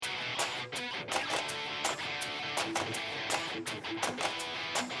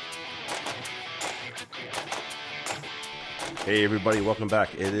Hey everybody, welcome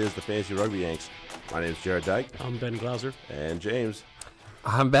back. It is the Fantasy Rugby Yanks. My name is Jared Dyke. I'm Ben Glauser. And James.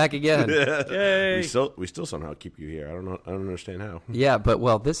 I'm back again. Yay! We still somehow keep you here. I don't understand how. Yeah,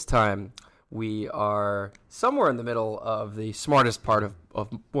 but this time we are somewhere in the middle of the smartest part of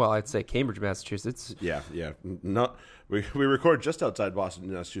I'd say Cambridge, Massachusetts. Yeah. We record just outside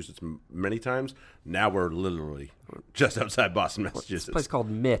Boston, Massachusetts many times. Now we're literally just outside Boston, Massachusetts. It's a place called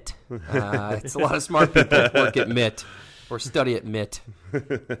MIT. It's a lot of smart people work at MIT or study at MIT.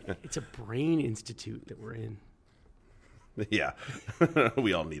 It's a brain institute that we're in. Yeah,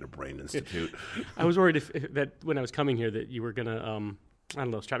 we all need a brain institute. I was worried if that when I was coming here that you were gonna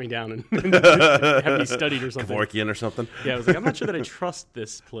strap me down and have me studied or something. Kevorkian or something. Yeah, I was like, I'm not sure that I trust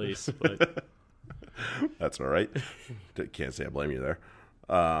this place, but that's all right. Can't say I blame you there.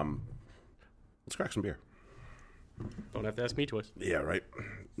 Let's crack some beer. Don't have to ask me twice. Yeah, right.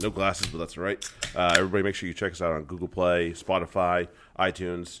 No glasses, but that's all right. Everybody make sure you check us out on Google Play, Spotify,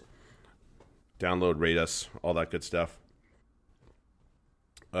 iTunes. Download, rate us, all that good stuff.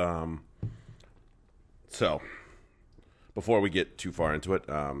 So, before we get too far into it,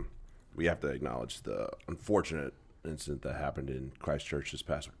 we have to acknowledge the unfortunate incident that happened in Christchurch this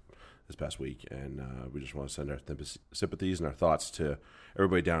past week, and we just want to send our sympathies and our thoughts to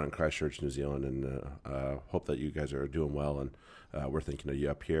everybody down in Christchurch, New Zealand, and hope that you guys are doing well, and we're thinking of you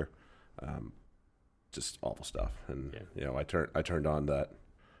up here. Just awful stuff, and I turned on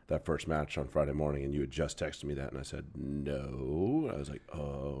that first match on Friday morning, and you had just texted me that, and I said no. I was like,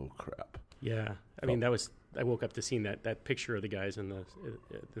 oh crap. Yeah, I mean I woke up to seeing that picture of the guys in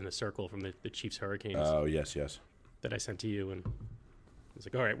the circle from the Chiefs Hurricanes. Oh yes. That I sent to you, and I was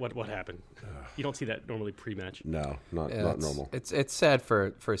like, all right, what happened? You don't see that normally pre-match. No, not normal. It's sad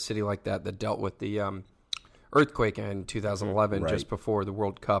for a city like that dealt with the earthquake in 2011, right, just before the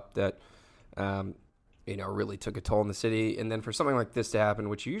World Cup, that really took a toll on the city. And then for something like this to happen,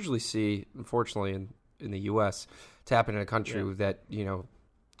 which you usually see, unfortunately, in the U.S., to happen in a country that,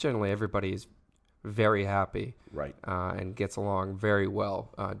 generally everybody is very happy, right, and gets along very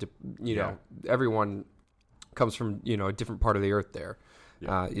well. Everyone comes from, a different part of the earth there.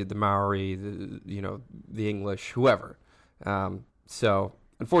 Yeah. The Maori, the English, whoever. So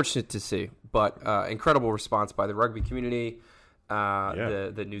unfortunate to see, but incredible response by the rugby community,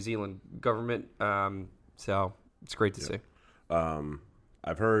 the New Zealand government. So it's great to see.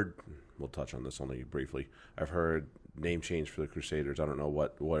 I've heard, we'll touch on this only briefly. I've heard name change for the Crusaders. I don't know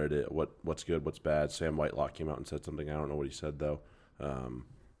what it is, what's good, what's bad. Sam Whitelock came out and said something. I don't know what he said though. I'm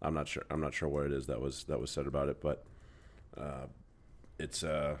not sure what it is that was said about it, but it's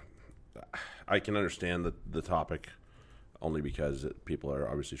I can understand the topic only because people are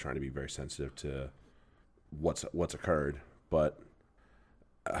obviously trying to be very sensitive to what's occurred, but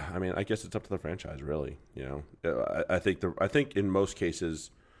I mean, I guess it's up to the franchise, really. I think in most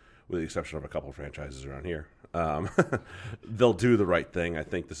cases, with the exception of a couple of franchises around here, they'll do the right thing. I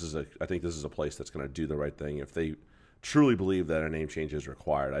think this is a place that's going to do the right thing. If they truly believe that a name change is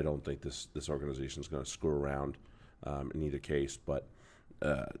required, I don't think this organization is going to screw around in either case. But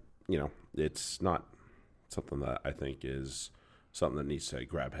it's not something that I think is something that needs to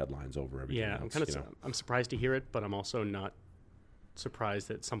grab headlines over everything. Yeah, else, I'm surprised to hear it, but I'm also not surprised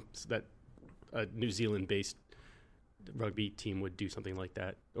that a New Zealand-based rugby team would do something like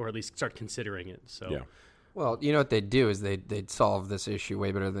that, or at least start considering it. So, yeah. Well, what they'd do is they'd solve this issue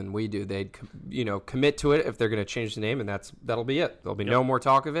way better than we do. They'd commit to it if they're going to change the name, and that'll be it. There'll be no more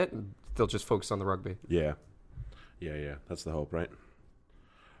talk of it, and they'll just focus on the rugby. Yeah. That's the hope, right?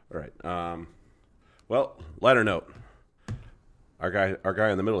 All right. Well, lighter note. Our guy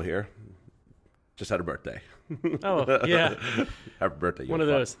in the middle here just had a birthday. Oh, yeah. Happy birthday. One of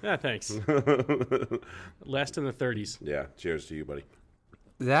those. Yeah, thanks. Last in the 30s. Yeah, cheers to you, buddy.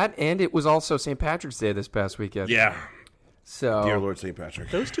 That, and it was also St. Patrick's Day this past weekend. Yeah. So, dear Lord St. Patrick.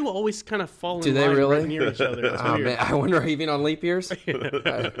 Those two always kind of fall do in they line really? right near each other. It's weird. Man, I wonder, even on leap years?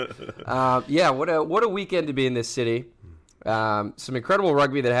 What a weekend to be in this city. Some incredible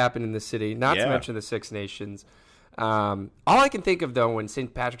rugby that happened in this city, not to mention the Six Nations. All I can think of, though, when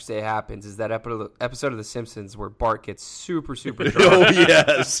St. Patrick's Day happens is that episode of The Simpsons where Bart gets super, super drunk oh,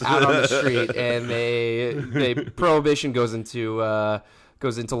 yes. out on the street, and they prohibition goes into law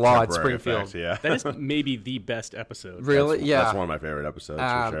at Springfield. Effects, yeah. That is maybe the best episode. Really? That's one of my favorite episodes,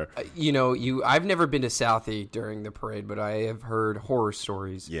 for sure. I've never been to Southie during the parade, but I have heard horror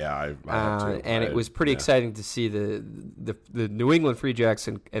stories. Yeah, I have too. And it was pretty exciting to see the New England Free Jacks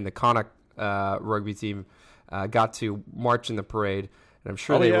and the Connacht rugby team got to march in the parade, and I'm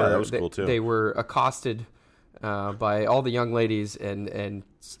sure that was cool too. They were accosted by all the young ladies and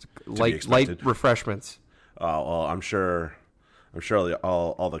light refreshments. Well, I'm sure I'm sure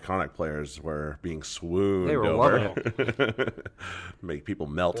all the Connacht players were being swooned They were over. loving it. Make people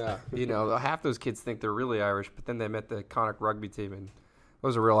melt. Yeah. Half those kids think they're really Irish, but then they met the Connacht rugby team, and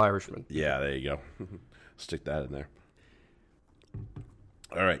those are real Irishmen. Yeah, there you go. Stick that in there.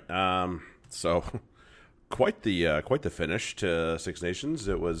 All right. So quite the finish to Six Nations.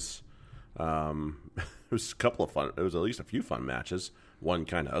 It was it was a couple of fun. It was at least a few fun matches. One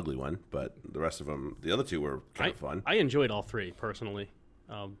kind of ugly one, but the rest of them, the other two were kind of fun. I enjoyed all three personally.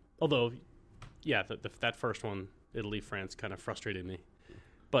 Although, yeah, that first one, Italy France, kind of frustrated me,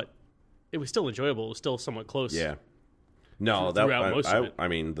 but it was still enjoyable. It was still somewhat close. Yeah. No, I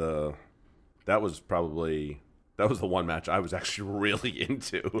mean that was the one match I was actually really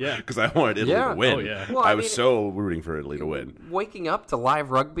into. Yeah, because I wanted Italy to win. Oh, yeah. Well, I was so rooting for Italy to win. Waking up to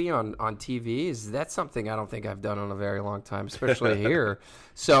live rugby on TV that's something I don't think I've done in a very long time, especially here.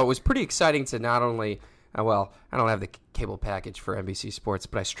 So it was pretty exciting to not only. Well, I don't have the cable package for NBC Sports,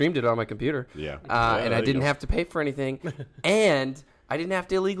 but I streamed it on my computer. Yeah, and I didn't have to pay for anything, and I didn't have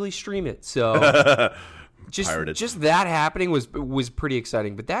to illegally stream it. So. Just that happening was pretty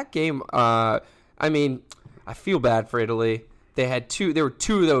exciting. But that game, I mean, I feel bad for Italy. There were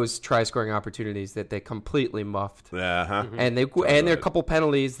two of those try-scoring opportunities that they completely muffed. Uh-huh. And there are a couple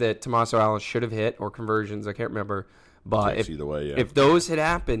penalties that Tommaso Allen should have hit, or conversions, I can't remember. But if those had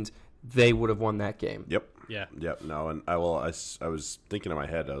happened, they would have won that game. Yep. Yeah. Yep. No, and I was thinking in my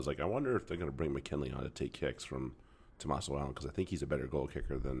head, I was like, I wonder if they're going to bring McKinley on to take kicks from Tommaso Allen, because I think he's a better goal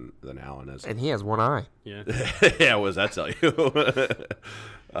kicker than Allen is. And he has one eye. Yeah. Yeah, what does that tell you?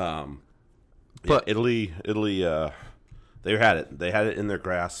 But Italy, they had it. They had it in their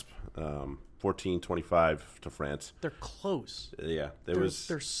grasp. 14-25 to France. They're close. Yeah, it's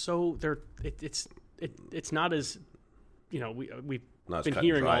not as, we've not been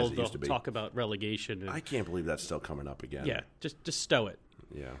hearing all the talk about relegation. I can't believe that's still coming up again. Yeah, just stow it.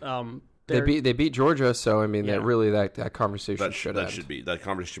 Yeah. They beat Georgia, so I mean that conversation should end. That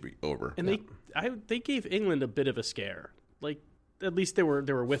conversation should be over. And they gave England a bit of a scare. Like, at least they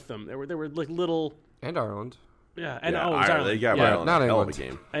were with them. They were like little, and Ireland. Yeah, and Ireland. They got Ireland not a hell England. of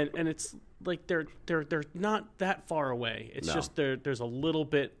a game. And it's like they're not that far away. It's just there's a little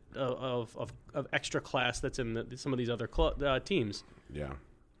bit of extra class that's in some of these other teams. Yeah.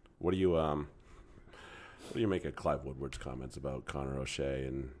 What do you make of Clive Woodward's comments about Conor O'Shea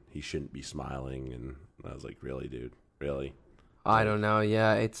and he shouldn't be smiling? And I was like, really, dude? Really? I don't know.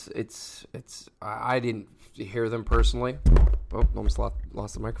 Yeah, it's. I didn't hear them personally. Oh, almost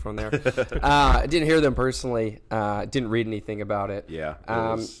lost the microphone there. I didn't hear them personally. Didn't read anything about it. Yeah, it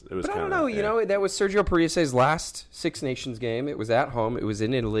was. But I don't know. That was Sergio Parise's last Six Nations game. It was at home. It was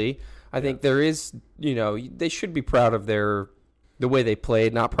in Italy. I think there is. They should be proud of the way they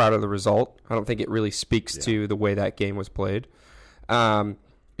played. Not proud of the result. I don't think it really speaks to the way that game was played.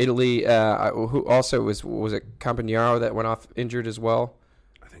 Italy, who also was it Campagnaro that went off injured as well?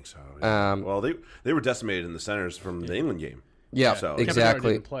 I think so. Yeah. Well, they were decimated in the centers from the England game. Yeah, so.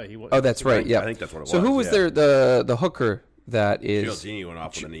 Exactly. Didn't play. That's right. Yeah, I think that's what it was. So who was there? The hooker that is. Cialdini went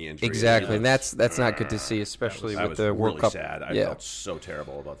off with a knee injury. Exactly, and that's not good to see, especially with the World Cup. Sad. I felt so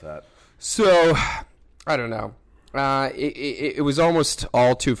terrible about that. So, I don't know. It was almost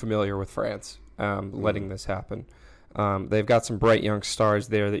all too familiar with France letting this happen. They've got some bright young stars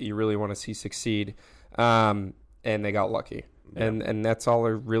there that you really want to see succeed, and they got lucky. Yeah. And that's all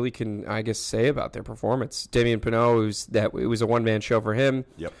I really can, I guess, say about their performance. Damien Penaud, it was a one-man show for him.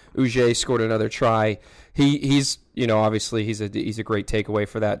 Yep. Uge scored another try. He's obviously he's a great takeaway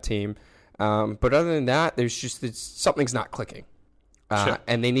for that team. But other than that, something's not clicking,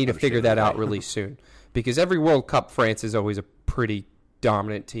 and they need to figure that out really soon, because every World Cup, France is always a pretty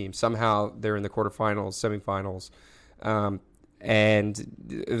dominant team. Somehow they're in the quarterfinals, semifinals. And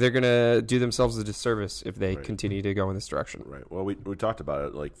they're going to do themselves a disservice if they continue to go in this direction. Right. Well, we talked about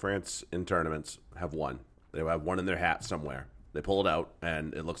it. Like, France in tournaments have won. They have one in their hat somewhere. They pull it out,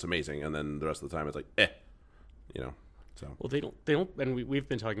 and it looks amazing. And then the rest of the time, it's like, So. Well, they don't, and we've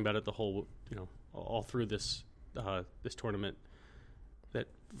been talking about it the whole, all through this tournament, that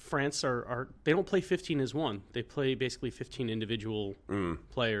France they don't play 15 as one. They play basically 15 individual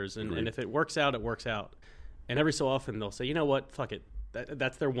players, and if it works out, it works out. And every so often they'll say, you know what, fuck it.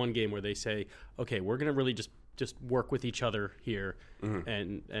 That's their one game where they say, okay, we're going to really just work with each other here,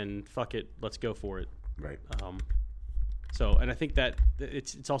 and fuck it, let's go for it. Right. So, and I think that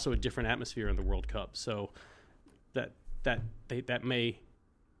it's also a different atmosphere in the World Cup. So that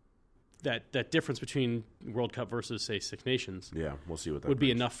difference between World Cup versus, say, Six Nations, we'll see what that would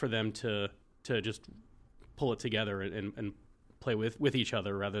be enough for them to just pull it together and play with each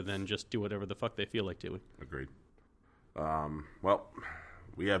other rather than just do whatever the fuck they feel like doing. Agreed. Well,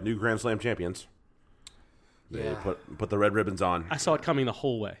 we have new Grand Slam champions. They Yeah. put the red ribbons on. I saw it coming the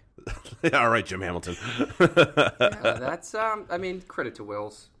whole way. All right, Jim Hamilton. Yeah, that's credit to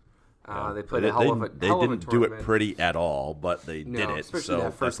Wales. They played a hell of a They tournament. didn't do it pretty at all, but they did it. especially So that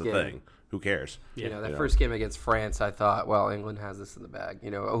that's first the game. thing. Who cares? That first game against France, I thought, well, England has this in the bag.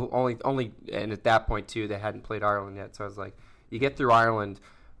 Only, and at that point too, they hadn't played Ireland yet. So I was like, you get through Ireland,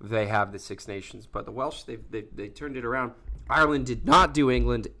 they have the Six Nations, but the Welsh, they turned it around. Ireland did not do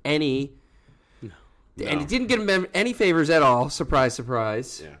England any. And it didn't give them any favors at all. Surprise,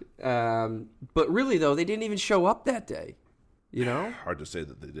 surprise. Yeah. But really, though, they didn't even show up that day. Hard to say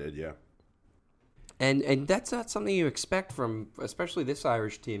that they did. Yeah. And that's not something you expect from, especially this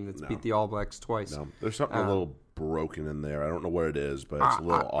Irish team that's beat the All Blacks twice. No, there's something a little broken in there. I don't know what it is, but it's a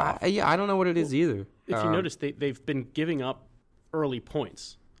little off. I don't know what it is either. If you notice, they've been giving up early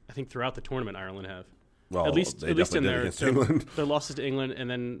points. I think throughout the tournament, Ireland have. Well, at least in England. their losses to England and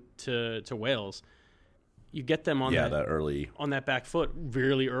then to Wales. You get them on that early on that back foot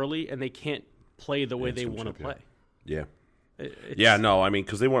really early, and they can't play the way they want to play. Yeah. I mean,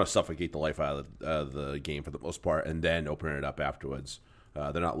 because they want to suffocate the life out of the game for the most part, and then open it up afterwards.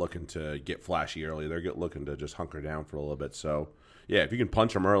 They're not looking to get flashy early; they're looking to just hunker down for a little bit. So, yeah, if you can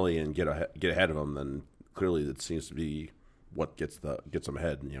punch them early and get ahead of them, then clearly that seems to be what gets them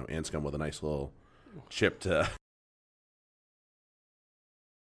ahead. Anscombe with a nice little chip to.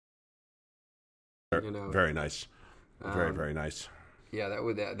 Very nice, very nice. Yeah,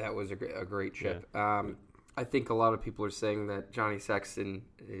 that was a great chip. Yeah. I think a lot of people are saying that Johnny Sexton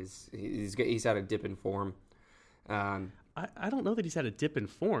he's had a dip in form. I don't know that he's had a dip in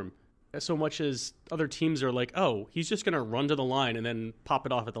form so much as other teams are like, oh, he's just going to run to the line and then pop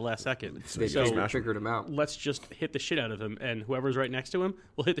it off at the last second. They triggered him out. Let's just hit the shit out of him, and whoever's right next to him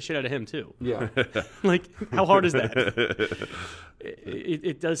will hit the shit out of him too. Yeah, like how hard is that?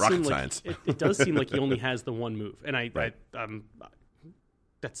 It does Rocket seem like science. it does seem like he only has the one move, and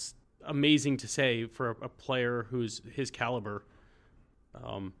that's amazing to say for a player who's his caliber.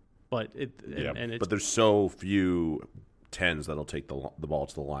 But there's so few 10s that'll take the ball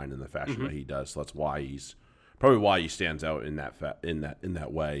to the line in the fashion that he does. So that's why he's probably stands out in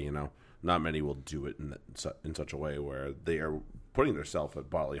that way. Not many will do it in such a way where they are putting themselves at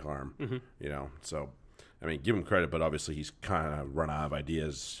bodily harm. So I mean, give him credit, but obviously he's kind of run out of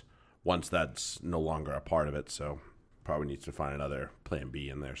ideas once that's no longer a part of it. So probably needs to find another plan B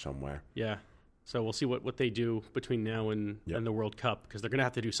in there somewhere. Yeah. So we'll see what they do between now and the World Cup, because they're going to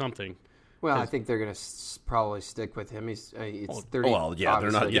have to do something. Well, I think they're going to probably stick with him. It's 30. Well, yeah,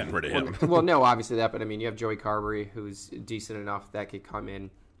 they're not getting rid of him. Well, no, obviously that, but I mean, you have Joey Carberry, who's decent enough that could come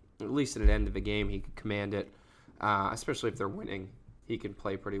in, at least at the end of a game, he could command it, especially if they're winning. He can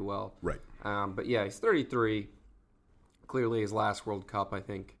play pretty well. Right. But yeah, he's 33. Clearly his last World Cup, I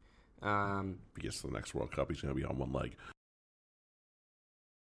think. If he gets to the next World Cup, he's going to be on one leg.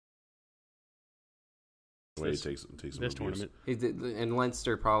 He takes this tournament. And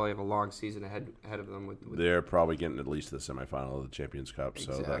Leinster probably have a long season ahead of them. They're probably getting at least the semifinal of the Champions Cup.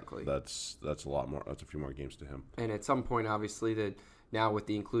 Exactly. So that's a lot more. That's a few more games to him. And at some point, obviously, that now with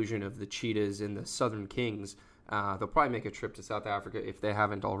the inclusion of the Cheetahs and the Southern Kings, they'll probably make a trip to South Africa if they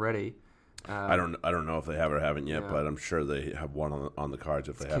haven't already. I don't know if they have or haven't yet, but I'm sure they have one on the cards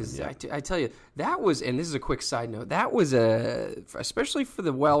if they haven't yet. I tell you, that was, and this is a quick side note, that was especially for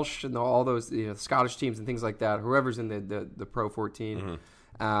the Welsh and all those Scottish teams and things like that, whoever's in the Pro 14,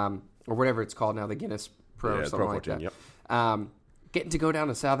 or whatever it's called now, the Guinness Pro or something Pro 14, like that. Yep. Getting to go down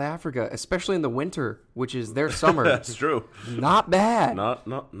to South Africa, especially in the winter, which is their summer. That's true. Not bad. Not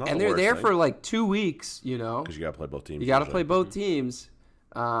and they're there for like 2 weeks, Because you got to play both teams. You got to play both teams.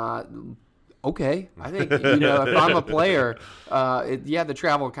 Okay, I think if I'm a player, the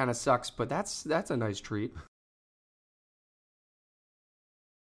travel kind of sucks, but that's a nice treat.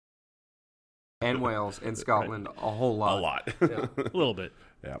 And Wales and Scotland, a whole lot. A lot, a little bit.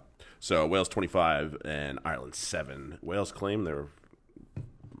 Yeah. So Wales 25 and Ireland 7. Wales claim they're,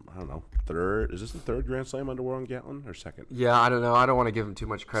 I don't know, third. Is this the third Grand Slam under Warren Gatland or second? Yeah, I don't know. I don't want to give him too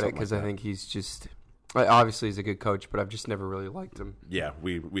much credit because I think he's just. Obviously, he's a good coach, but I've just never really liked him. Yeah,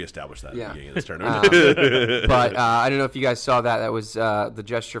 we established that at the beginning of this tournament. But I don't know if you guys saw that. That was the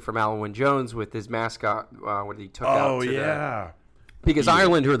gesture from Alan Wynne Jones with his mascot when he took out to because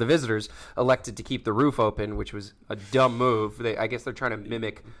Ireland, who are the visitors, elected to keep the roof open, which was a dumb move. I guess they're trying to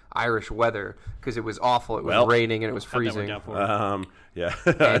mimic Irish weather because it was awful. It was raining and it was freezing. Yeah.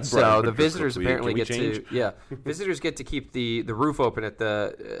 And so the visitors apparently get to keep the roof open at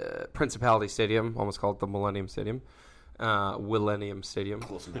the Principality Stadium, almost called the Millennium Stadium, Millennium Stadium.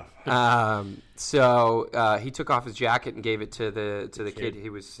 Close enough. So he took off his jacket and gave it to the kid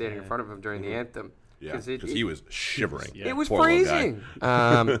who was standing in front of him during the anthem. Yeah, because he was shivering. It was Poor little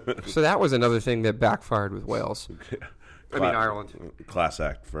guy. freezing. So that was another thing that backfired with Wales. Ireland. Class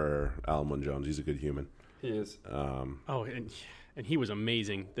act for Alan Wynne-Jones. He's a good human. He is. And he was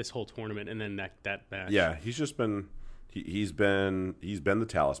amazing this whole tournament, and then that match. Yeah, he's just been he's been the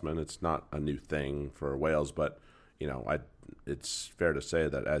talisman. It's not a new thing for Wales, but it's fair to say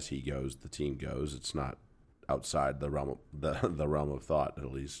that as he goes, the team goes. It's not outside the realm of the realm of thought,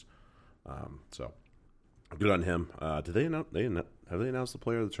 at least. So good on him. Did they announce? Have they announced the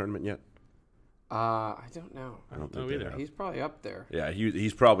player of the tournament yet? I don't know. I don't think either. He's probably up there. Yeah,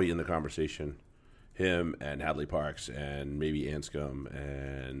 he's probably in the conversation. Him and Hadley Parks and maybe Anscombe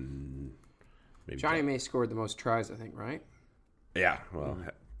and maybe Johnny May scored the most tries, I think, right? Yeah, well,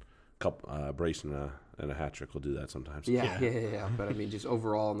 couple brace and a hat trick will do that sometimes. Yeah. But I mean, just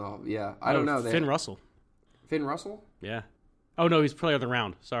overall, no. Yeah, I don't know. Finn Russell. Finn Russell? Yeah. Oh no, he's player of the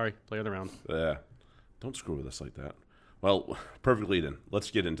round. Sorry, player of the round. Yeah. Don't screw with us like that. Well, perfect lead in.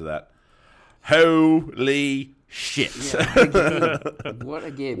 Let's get into that. Holy shit. Yeah, what a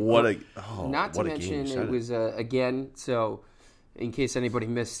game. Not to what a mention, game. it was, again, so in case anybody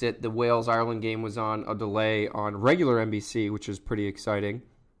missed it, the Wales-Ireland game was on a delay on regular NBC, which was pretty exciting.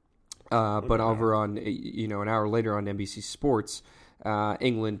 But over on, an hour later on NBC Sports,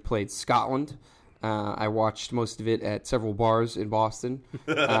 England played Scotland. I watched most of it at several bars in Boston.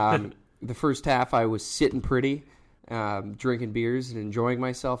 The first half, I was sitting pretty. Drinking beers and enjoying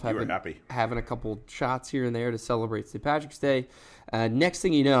myself, having a couple shots here and there to celebrate St. Patrick's Day. Next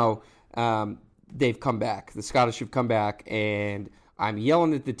thing you know, they've come back. The Scottish have come back, and I'm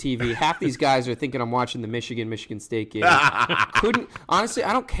yelling at the TV. Half these guys are thinking I'm watching the Michigan State game. Honestly,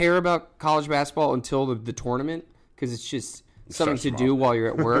 I don't care about college basketball until the tournament because it's just something to do while you're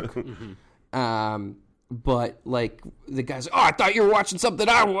at work. But like the guys, I thought you were watching something.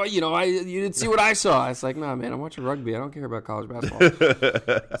 You didn't see what I saw. It's like, no, man, I'm watching rugby. I don't care about college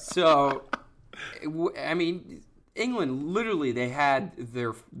basketball. So, I mean, England literally they had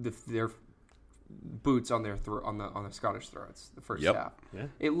their boots on their on the Scottish throats the first half. Yeah.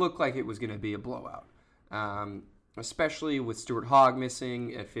 It looked like it was going to be a blowout, especially with Stuart Hogg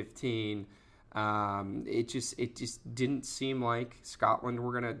missing at 15. It just didn't seem like Scotland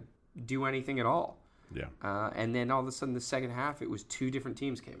were going to do anything at all. Yeah. And then all of a sudden, the second half, it was two different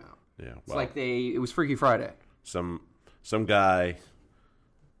teams came out. Yeah. It's like it was Freaky Friday. Some guy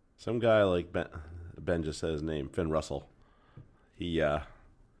like Ben just said his name, Finn Russell. He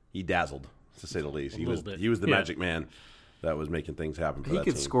dazzled, to say the least. He was the magic man that was making things happen for that team.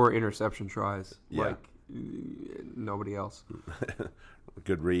 He could score interception tries like nobody else.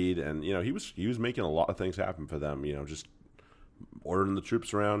 Good read, and he was making a lot of things happen for them. Just ordering the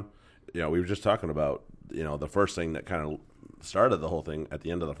troops around. We were just talking about, the first thing that kind of started the whole thing at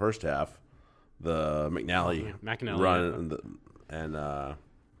the end of the first half, the McNally run and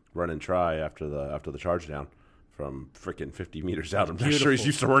run and try after the charge down from freaking 50 meters out. I'm not sure he's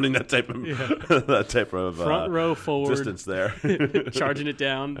used to running that type of front row forward distance there, charging it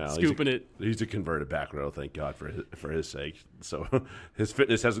down, scooping it. He's a converted back row, thank God for his sake. So his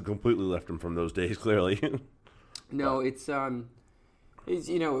fitness hasn't completely left him from those days, clearly. No, it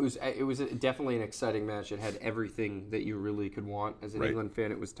was definitely an exciting match. It had everything that you really could want. As an England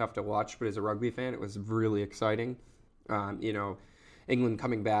fan, it was tough to watch, but as a rugby fan, it was really exciting. England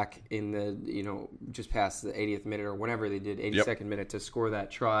coming back in the just past the 80th minute or whenever they did 82nd minute to score that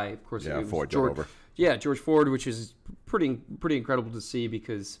try. Of course, it was George Ford, which is pretty incredible to see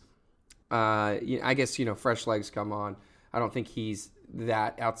because I guess fresh legs come on. I don't think he's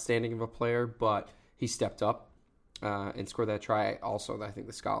that outstanding of a player, but he stepped up. And score that try. Also, I think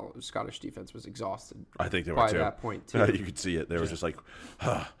the Scottish defense was exhausted. I think they were by too. that point too. You could see it. They were just like,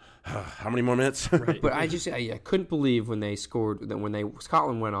 how many more minutes? Right. But I couldn't believe when they scored that when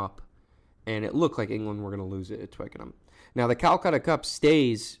Scotland went up, and it looked like England were going to lose it at Twickenham. Now the Calcutta Cup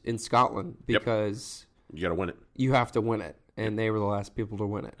stays in Scotland because you got to win it. You have to win it, and they were the last people to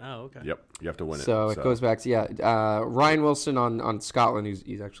win it. Oh, okay. Yep, you have to win it. So it goes back to Ryan Wilson on Scotland.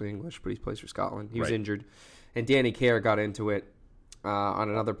 He's actually English, but he plays for Scotland. He was injured. And Danny Kerr got into it on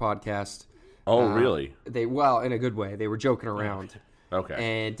another podcast. Oh, really? In a good way. They were joking around. Okay.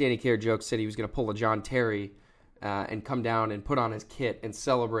 And Danny Kerr said he was going to pull a John Terry and come down and put on his kit and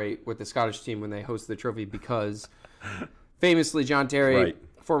celebrate with the Scottish team when they host the trophy because famously John Terry,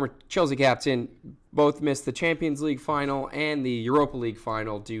 former Chelsea captain, both missed the Champions League final and the Europa League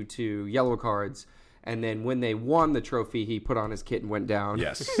final due to yellow cards. And then when they won the trophy, he put on his kit and went down.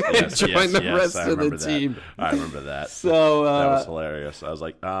 Yes, joined the rest I of the remember team. I remember that. So that was hilarious. I was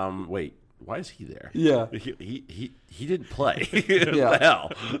like, wait, why is he there? Yeah, he didn't play. Yeah. What the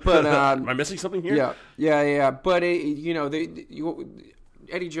hell? But am I missing something here? Yeah. But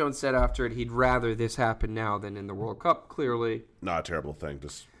Eddie Jones said after it, he'd rather this happen now than in the World Cup. Clearly, Not a terrible thing.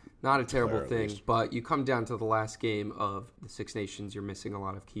 not a terrible at thing. least. But you come down to the last game of the Six Nations, you're missing a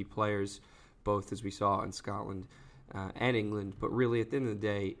lot of key players, both as we saw in Scotland and England. But really, at the end of the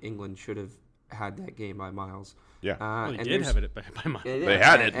day, England should have had that game by miles. Yeah. Well, they did have it by miles. They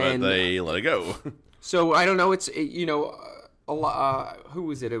had it, but they let it go. So I don't know. It's a lot. Who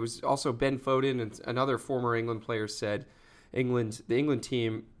was it? It was also Ben Foden and another former England player said, the England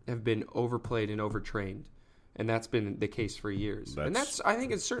team have been overplayed and overtrained, and that's been the case for years. I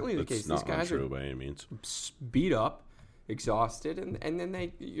think it's certainly the case. These guys untrue are by any means. beat up, exhausted, and then they're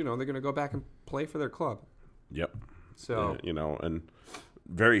going to go back and play for their club. Yep. So and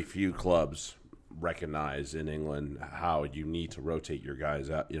very few clubs recognize in England how you need to rotate your guys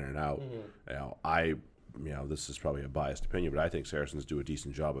out in and out. This is probably a biased opinion, but I think Saracens do a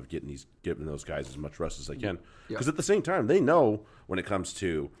decent job of giving those guys as much rest as they can. Because at the same time, they know when it comes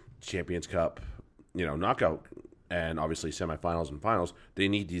to Champions Cup, knockout, and obviously semifinals and finals, they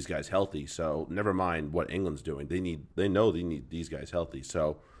need these guys healthy. So never mind what England's doing, they know they need these guys healthy.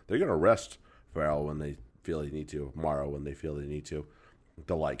 So they're going to rest Farrell when they feel they need to, Morrow when they feel they need to,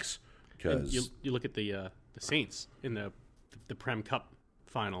 the likes. Because you look at the Saints in the Prem Cup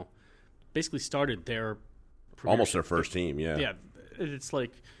final, basically started their almost their first team. Yeah, it's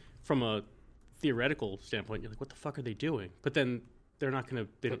like from a theoretical standpoint, you're like, what the fuck are they doing? But then they're not going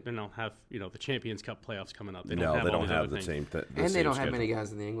to. They don't have the Champions Cup playoffs coming up. They don't have the same. And they don't have many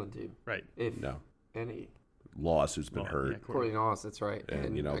guys in the England team. Right. If any. Loss, who's been hurt. Yeah, Corey Laws, that's right.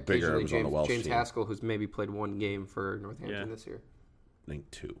 And Bigger was on the Welsh James team. Haskell, who's maybe played one game for Northampton this year. I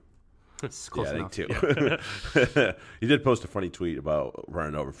think 2. It's close enough. I think 2. He did post a funny tweet about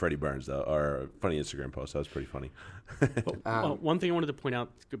running over Freddie Burns, though, or a funny Instagram post. That was pretty funny. One thing I wanted to point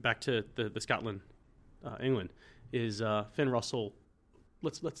out, go back to the Scotland, England, is Finn Russell.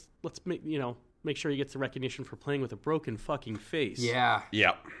 Let's make sure he gets the recognition for playing with a broken fucking face. Yeah.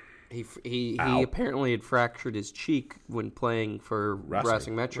 Yep. He apparently had fractured his cheek when playing for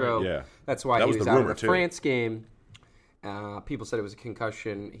Racing Metro. Right, yeah. That's why That he was was the out of rumor, the too. France game. People said it was a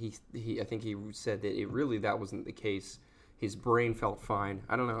concussion. I think he said that that wasn't the case. His brain felt fine.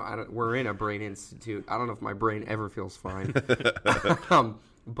 I don't know. We're in a brain institute. I don't know if my brain ever feels fine.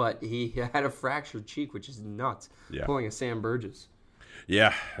 But he had a fractured cheek, which is nuts. Yeah. Pulling a Sam Burgess.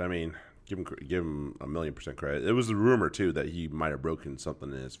 Yeah, I mean, give him 1,000,000% credit. It was the rumor too that he might have broken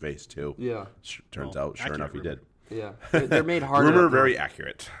something in his face too. Yeah. Turns out, sure enough, he did. Yeah. They're made harder. Rumor very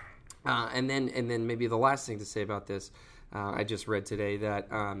accurate. And then maybe the last thing to say about this, I just read today that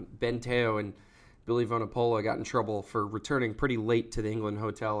Ben Teo and Billy Vanapola got in trouble for returning pretty late to the England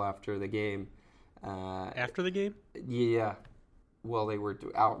hotel after the game. After the game? Yeah. Well, they were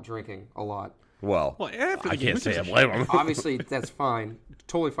out drinking a lot. Well, after the I game, can't say I blame him. Obviously, that's fine.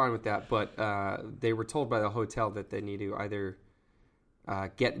 Totally fine with that. But they were told by the hotel that they need to either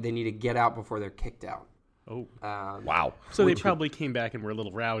get out before they're kicked out. Oh. Wow. So they probably came back and were a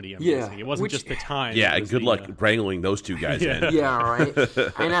little rowdy. I'm guessing. It wasn't just the time. Yeah, and good luck wrangling those two guys in. Yeah, right.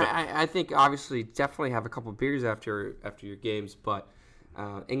 And I think obviously definitely have a couple of beers after your games, but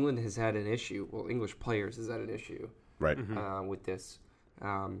England has had an issue. Well, English players has had an issue, Right. with this,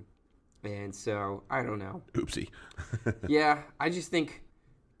 and so I don't know. Oopsie. Yeah, I just think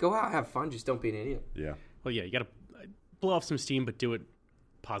go out, have fun, just don't be an idiot. Yeah. Well, yeah, you got to blow off some steam, but do it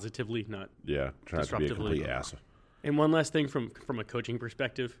positively, not Try not to be a complete ass. And one last thing from a coaching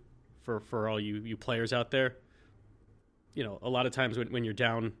perspective, for all you players out there, a lot of times when you're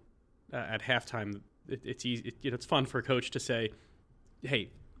down at halftime, it's easy. It's fun for a coach to say, "Hey,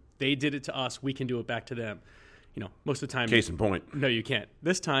 they did it to us. We can do it back to them." Most of the time, Case in point. No, you can't.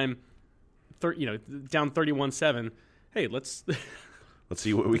 This time, down 31-7. Hey, let's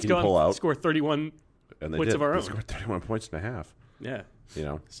see what we can go out pull out. Score 31 and they points did. of our They own. scored 31 points and a half. Yeah.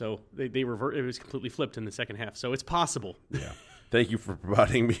 So they revert. It was completely flipped in the second half. So it's possible. Yeah. Thank you for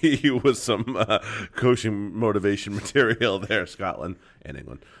providing me with some coaching motivation material there, Scotland and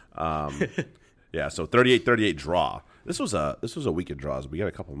England. Yeah. So 38-38 draw. This was a week of draws. We got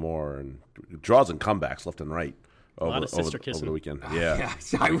a couple more and draws and comebacks left and right. A lot of sister kissing over the weekend. Yeah.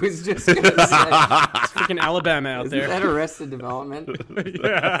 I was just going to say, It's freaking Alabama out is there. that Arrested Development?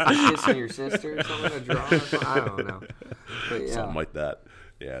 Yeah. Kissing your sister or something, a draw? I don't know. But yeah. Something like that.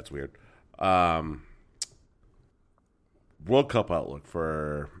 Yeah, it's weird. World Cup outlook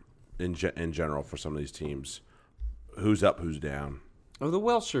for in general for some of these teams. Who's up, who's down? Oh, the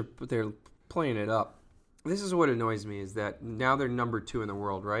Welsh they're playing it up. This is what annoys me is that now they're number 2 in the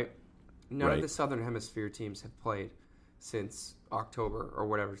world, right? None of the Southern Hemisphere teams have played since October or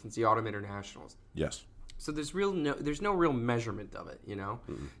whatever, since the Autumn Internationals. Yes. So there's no real measurement of it, you know?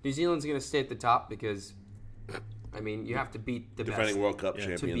 Mm-mm. New Zealand's going to stay at the top because, I mean, you have to beat the defending best. World Cup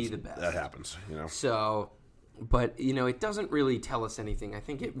champions. To be the best. That happens, you know? So, but, you know, it doesn't really tell us anything. I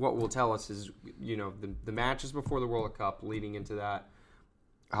think what will tell us is, you know, the matches before the World Cup leading into that,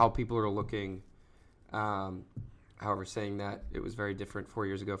 how people are looking. However, saying that, it was very different 4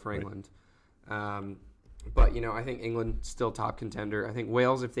 years ago for England. But, you know, I think England still top contender. I think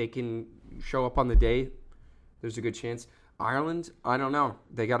Wales, if they can show up on the day, there's a good chance. Ireland, I don't know.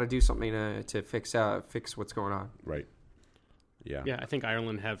 They got to do something to fix what's going on. Right. Yeah. Yeah, I think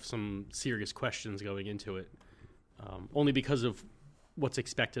Ireland have some serious questions going into it, only because of what's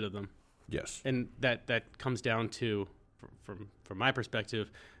expected of them. Yes. And that comes down to, from my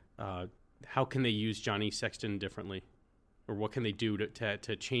perspective, how can they use Johnny Sexton differently, or what can they do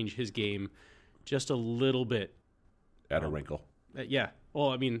to change his game just a little bit? Add a wrinkle. Yeah. Well,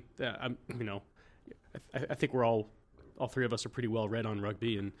 I mean, you know, I think we're all three of us are pretty well read on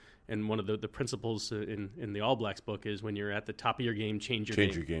rugby, and one of the principles in the All Blacks book is when you're at the top of your game, change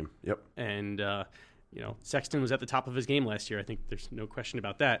your game. Yep. And you know, Sexton was at the top of his game last year. I think there's no question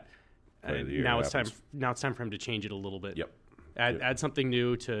about that. Now it's time for him to change it a little bit. Yep. Add something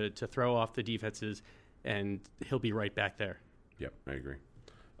new to throw off the defenses, and he'll be right back there. Yep, I agree.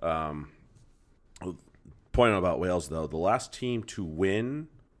 Point about Wales, though, the last team to win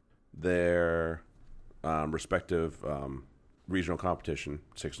their respective regional competition,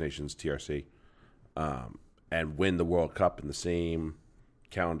 Six Nations, TRC, and win the World Cup in the same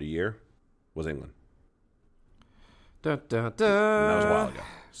calendar year was England. Da, da, da. And that was a while ago.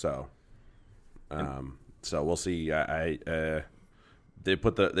 So we'll see. They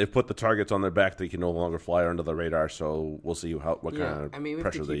put the targets on their back. They can no longer fly under the radar. So we'll see what kind of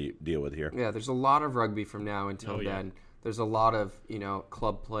pressure they deal with here. Yeah, there's a lot of rugby from now until then. There's a lot of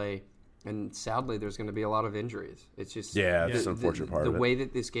club play, and sadly, there's going to be a lot of injuries. It's just that's the unfortunate part of it. The way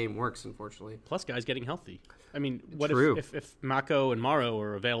that this game works, unfortunately. Plus, guys getting healthy. I mean, what if Mako and Maro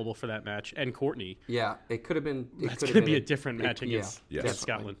are available for that match, and Courtney? Yeah, it could have been. That's going to be a different match against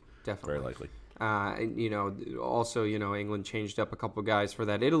Scotland. Definitely. Very likely. Also, England changed up a couple guys for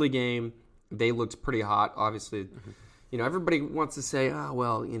that Italy game. They looked pretty hot. Obviously, everybody wants to say, they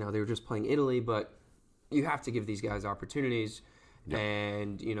were just playing Italy, but you have to give these guys opportunities. Yep.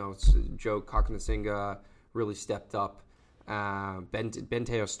 And, Joe Kakanasinga really stepped up.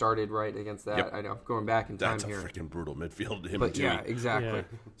 Benteo started right against that. Yep. I know, going back in time here. That's a freaking brutal midfield. Yeah, exactly.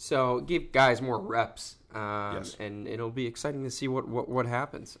 Yeah. So give guys more reps, and it'll be exciting to see what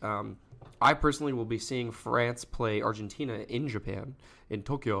happens. I personally will be seeing France play Argentina in Japan, in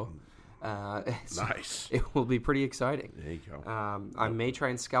Tokyo. Nice. It will be pretty exciting. There you go. I may try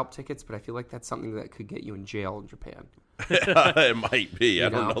and scalp tickets, but I feel like that's something that could get you in jail in Japan. It might be. I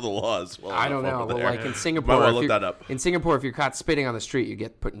don't know the laws. Well, I don't know. Well, like in Singapore, look that up. In Singapore, if you're caught spitting on the street, you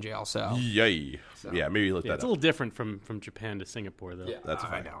get put in jail. So yay. So. Yeah, maybe look that up. It's a little different from Japan to Singapore, though. Yeah, that's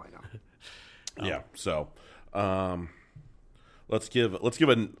fine. I know. Yeah. So, let's give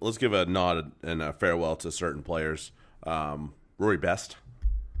a nod and a farewell to certain players. Rory Best.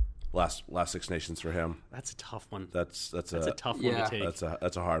 Last Six Nations for him. That's a tough one. That's a tough one to take.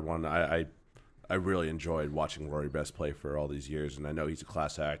 That's a hard one. I really enjoyed watching Rory Best play for all these years, and I know he's a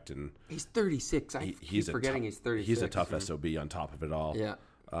class act. And he's 36. He's forgetting he's 36. He's a tough SOB on top of it all. Yeah.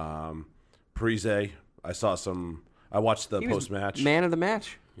 Parise, I watched the post match. Man of the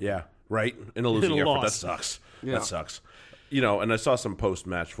match. Yeah, right. In a losing effort, that sucks. Yeah. That sucks. And I saw some post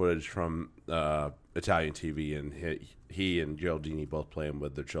match footage from Italian TV, and he and Geraldini both playing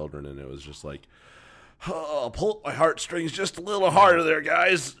with their children, and it was just like, pull my heartstrings just a little harder there,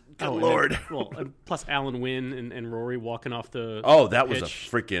 guys. Good Lord. Plus Alan Wynn and Rory walking off the that pitch. Was a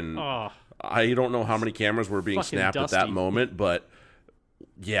freaking... I don't know how many cameras were being snapped dusty. At that moment, but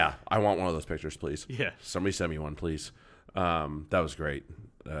yeah, I want one of those pictures, please. Yeah. Somebody send me one, please. That was great.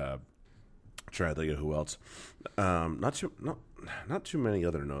 Try to think of who else. Not too many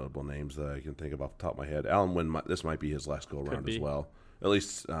other notable names that I can think of off the top of my head. Alan Wynn, this might be his last go-around as well. At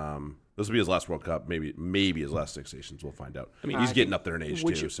least this will be his last World Cup, maybe his last Six Nations. We'll find out. I mean, he's getting up there in age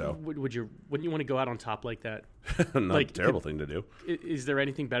too. So wouldn't you want to go out on top like that? Not a terrible thing to do. Is there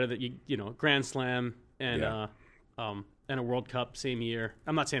anything better that Grand Slam and a World Cup same year?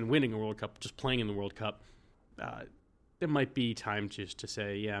 I'm not saying winning a World Cup, just playing in the World Cup. it might be time just to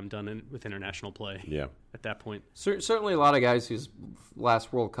say, yeah, I'm done with international play. Yeah. At that point, Certainly a lot of guys whose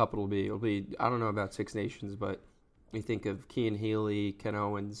last World Cup it'll be. I don't know about Six Nations, but you think of Cian Healy, Ken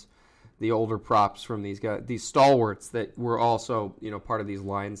Owens, the older props from these guys, these stalwarts that were also part of these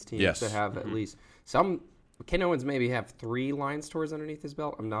Lions teams that have at least some. Ken Owens maybe have 3 Lions tours underneath his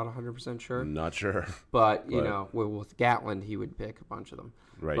belt. I'm not 100% sure. Not sure. But with Gatland, he would pick a bunch of them.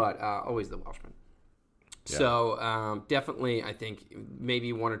 Right. But always the Welshman. Yeah. So definitely, I think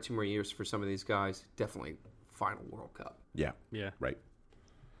maybe 1 or 2 more years for some of these guys. Definitely final World Cup. Yeah. yeah. Right.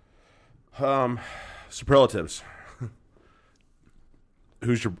 Superlatives.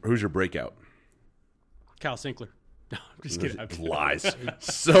 Who's your breakout? Kyle Sinclair. No, I'm just kidding. Lies.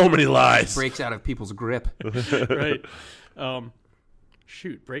 So many lies. Breaks out of people's grip. Right.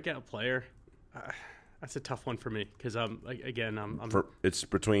 Breakout player. That's a tough one for me because again, it's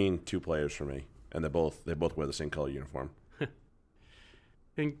between 2 players for me, and they both wear the same color uniform.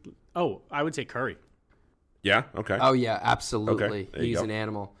 I would say Curry. Yeah. Okay. Oh yeah, absolutely. Okay, He's go. an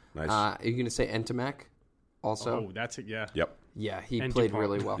animal. Nice. Are you going to say Entimac? Also. Oh, that's it. Yeah. Yep. Yeah, he And played DuPont.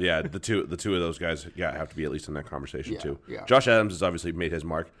 really well. Yeah, the two of those guys have to be at least in that conversation too. Yeah. Josh Adams has obviously made his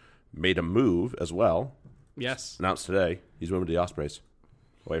mark, made a move as well. Yes. Announced today he's moving to the Ospreys,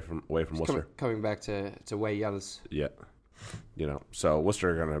 away from Worcester. Coming back to Way Yells. Yeah, so Worcester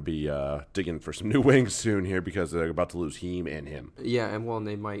are going to be digging for some new wings soon here because they're about to lose Heem and him. Yeah, and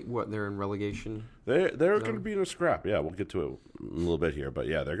they might. They're in relegation. They're going to be in a scrap. Yeah, we'll get to it in a little bit here, but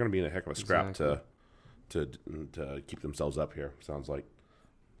yeah, they're going to be in a heck of a scrap Exactly. to keep themselves up here. Sounds like.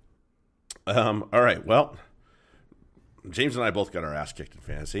 All right. Well, James and I both got our ass kicked in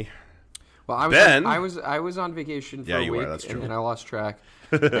fantasy. Well, I was on vacation for a you week, were, that's true. and then I lost track,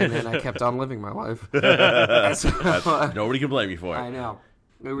 and then I kept on living my life. Nobody can blame you for it. I know.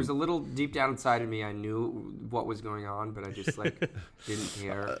 It was a little deep down inside of me. I knew what was going on, but I just didn't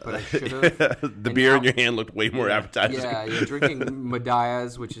care. But I should have. The beer in your hand looked way more appetizing. Yeah, drinking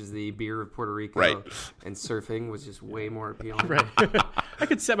Medallas, which is the beer of Puerto Rico, Right. and surfing was just way more appealing. Right. I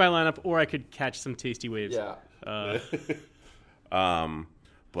could set my lineup, or I could catch some tasty waves. Yeah.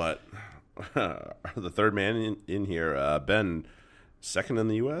 But the third man in here, Ben, second in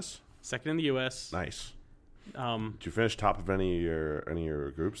the U.S. Second in the U.S. Nice. Did you finish top of any of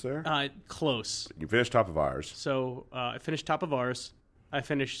your groups there? Close. You finished top of ours. So I finished top of ours. I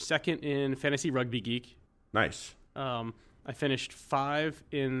finished second in Fantasy Rugby Geek. Nice. I finished 5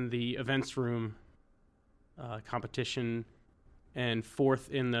 in the events room competition, and 4th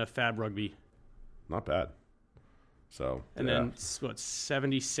in the Fab Rugby. Not bad. So And then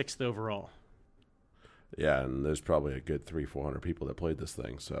 76th overall. Yeah, and there's probably a good 300-400 people that played this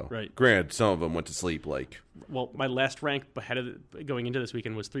thing. So Right. Granted, some of them went to sleep. Well, my last rank ahead of going into this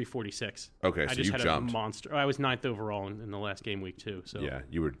weekend was 346. Okay, I so just you had jumped. a monster. I was 9th overall in the last game week too. So Yeah,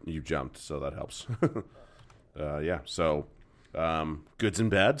 you jumped, so that helps. Yeah, so goods and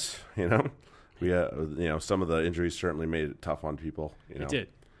bads. We some of the injuries certainly made it tough on people. it did.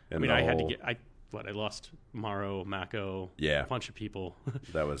 I And mean, the I had to whole- get. I lost Morrow, Mako, Yeah. a bunch of people.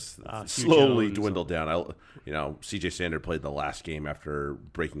 That was Hugh slowly Jones. dwindled down. CJ Sander played the last game after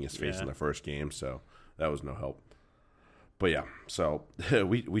breaking his face Yeah. in the first game, so that was no help. But yeah, so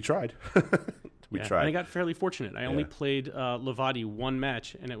we tried. we Yeah, tried. and I got fairly fortunate. I only Yeah. played Levati one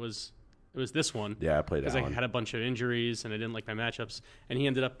match, and it was this one. Yeah, I played because I Allen. had a bunch of injuries and I didn't like my matchups, and he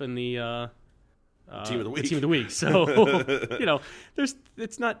ended up in the Team of the week. Team of the week. So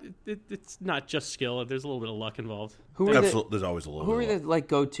it's not just skill. There's a little bit of luck involved. There's always a little. Who are bit of the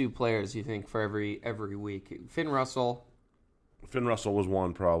go-to players you think for every week? Finn Russell, Finn Russell was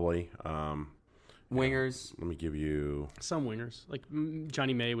one probably. wingers. Let me give you. Some wingers like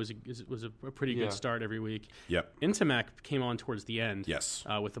Johnny May was a pretty Yeah. good start every week. Yep. Intamac came on towards the end. Yes.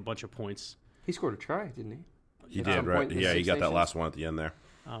 With a bunch of points. He scored a try, didn't he? He At did some right. point in the Yeah, he Six got that Nations? last one at the end there.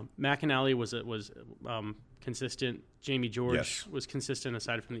 McAnally was consistent. Jamie George Yes. was consistent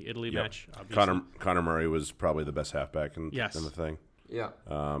aside from the Italy Yep. match. Obviously. Connor Murray was probably the best halfback in Yes. the thing. Yeah.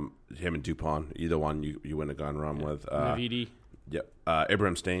 Him and Dupont, either one you wouldn't have gone wrong with. Navidi. Yep.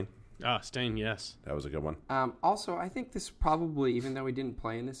 Ibrahim Stain, Stain, yes. that was a good one. Also, I think this probably, even though he didn't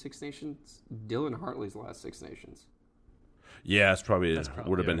play in the Six Nations, Dylan Hartley's last Six Nations. Yeah, it's probably That's probably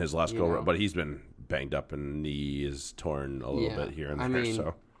would have been it. his last You go, know. but he's been banged up and knee is torn a little Yeah, bit here and I there. mean,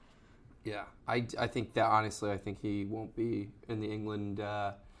 So Yeah, I think that honestly, I think he won't be in the England.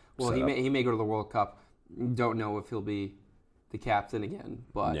 Well, Setup. he may go to the World Cup. Don't know if he'll be the captain again,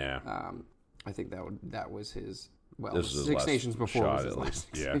 but Yeah. I think that was his. Well, This was his Six last Nations before shot, was his at last least.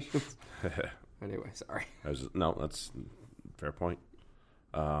 Six Yeah. Nations. Anyway, sorry. No, that's a fair point.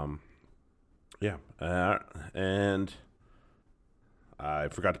 Yeah, and I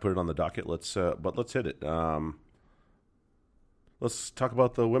forgot to put it on the docket. Let's hit it. Let's talk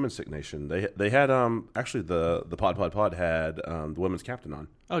about the Women's Six Nation. They had actually the pod had the women's captain on.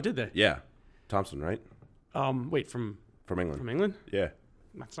 Oh, did they? Yeah, Thompson, right? Wait, from England. From England? Yeah.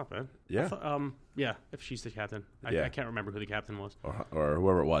 That's not bad. Yeah. Yeah, if she's the captain. I can't remember who the captain was. Or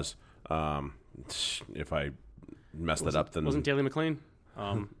whoever it was. If I messed it up, then wasn't Daly McLean?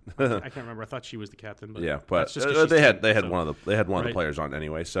 I can't remember. I thought she was the captain. But yeah, but just they had one of the players on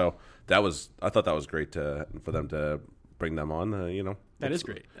anyway. So I thought that was great for them to bring them on. That is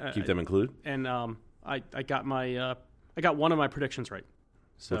great. Keep them included. And I got one of my predictions right.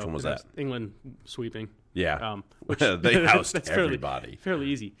 So which one was that? England sweeping. Yeah, which they housed that's everybody. Fairly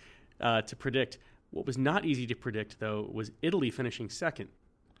easy to predict. What was not easy to predict, though, was Italy finishing second.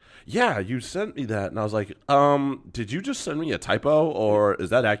 Yeah, you sent me that, and I was like, did you just send me a typo, or is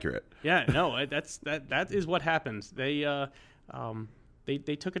that accurate? Yeah, no, that is what happened. They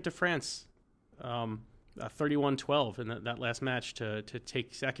took it to France, 31-12 in that last match to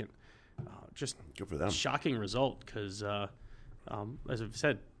take second. Just good for them. Shocking result because, as I've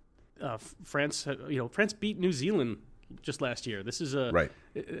said, France beat New Zealand just last year. This is a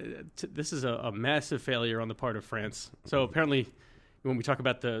massive failure on the part of France. So apparently, when we talk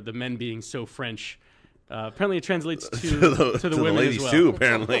about the men being so French, apparently it translates to the women ladies as well. too.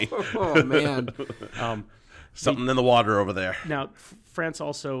 Apparently, oh man, something in the water over there. Now, France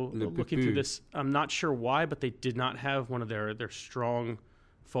also looking through this. I'm not sure why, but they did not have one of their strong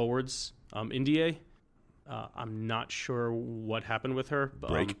forwards, Indie. I'm not sure what happened with her.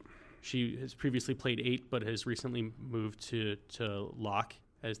 Break. She has previously played 8, but has recently moved to lock,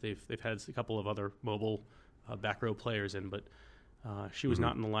 as they've had a couple of other mobile back row players in. But she was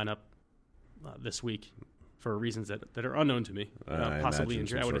not in the lineup this week for reasons that are unknown to me. Possibly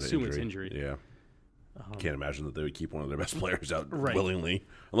injury. I would assume it's injury. Yeah. Can't imagine that they would keep one of their best players out right. willingly,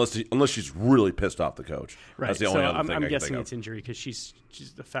 unless she's really pissed off the coach. Right. That's the only other thing I'm I can guessing think it's injury because she's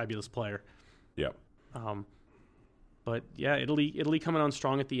a fabulous player. Yeah. But yeah, Italy coming on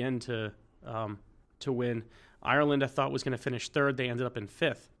strong at the end to win. Ireland I thought was going to finish third. They ended up in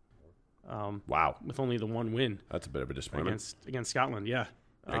fifth. Wow. With only the one win. That's a bit of a disappointment against Scotland. Yeah.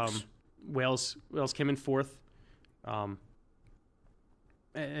 Wales came in fourth.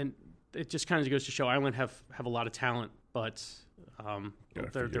 And it just kind of goes to show Ireland have a lot of talent, but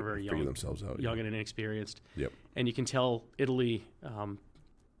they're very young, themselves out, young and inexperienced. Yep. And you can tell Italy,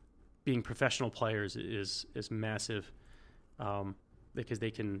 being professional players, is massive because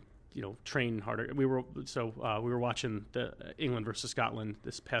they can train harder. We were watching the England versus Scotland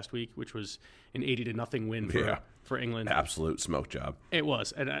this past week, which was an 80-0 win for England. Absolute smoke job. It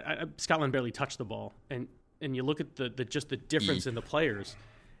was, and Scotland barely touched the ball, and you look at the difference in the players,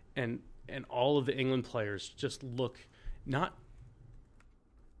 and all of the England players just look not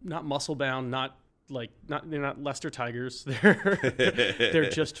muscle bound, they're not Leicester Tigers. They're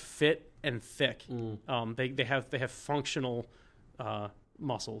just fit and thick. They have functional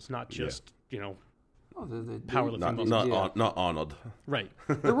muscles, not just powerlifting muscles. Not Arnold. Right.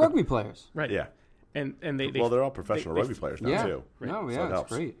 They're rugby players. Right. Yeah. And they're all professional rugby players now too. Right. No, so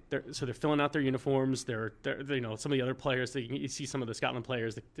it's great. They're filling out their uniforms. They're some of the other players. You see some of the Scotland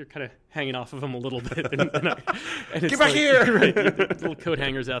players. They're kind of hanging off of them a little bit. And Get back here! Right, little coat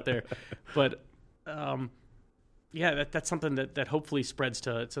hangers out there. But that's something that hopefully spreads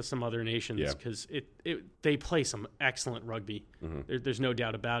to some other nations because they play some excellent rugby. Mm-hmm. There's no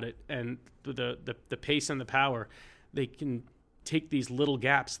doubt about it. And the pace and the power, they can take these little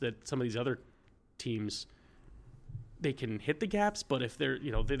gaps that some of these other teams, they can hit the gaps, but if they're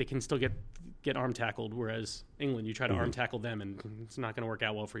they can still get arm tackled, whereas England, you try to arm tackle them and it's not going to work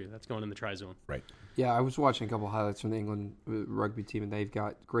out well for you. That's going in the try zone. Right. Yeah, I was watching a couple of highlights from the England rugby team, and they've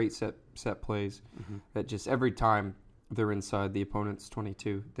got great set plays that just every time they're inside the opponent's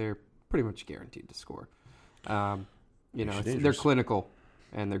 22, they're pretty much guaranteed to score. They're clinical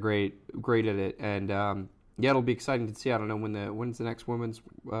and they're great at it, and it'll be exciting to see. I don't know when's the next Women's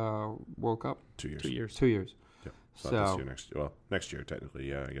World Cup? 2 years. 2 years. 2 years. Yeah. So next year technically,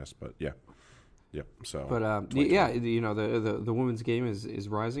 yeah, I guess, but yeah. Yep. So, but the women's game is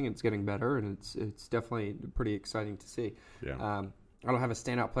rising. It's getting better, and it's definitely pretty exciting to see. Yeah. I don't have a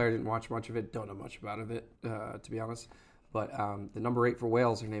standout player. Didn't watch much of it. Don't know much about it, to be honest. But the number 8 for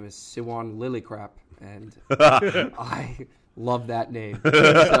Wales, her name is Siwan Lillicrap, and I love that name.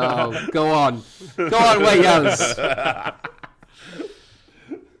 So go on, Wales.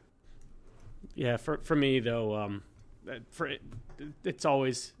 Yeah, for me though, to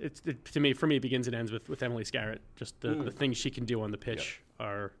me it begins and ends with Emily Scarrett. Just the things she can do on the pitch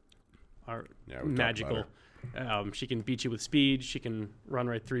are magical. She can beat you with speed. She can run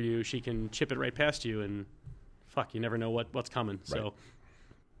right through you. She can chip it right past you, and you never know what's coming. Right.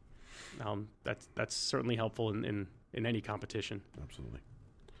 So that's certainly helpful in any competition. Absolutely.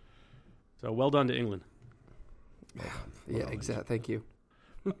 So well done to England. Yeah, exactly. Thank you.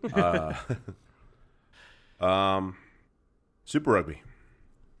 Super Rugby.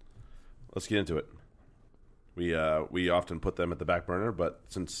 Let's get into it. We often put them at the back burner, but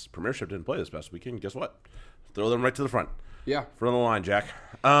since Premiership didn't play this past weekend, guess what? Throw them right to the front. Yeah. Front of the line, Jack.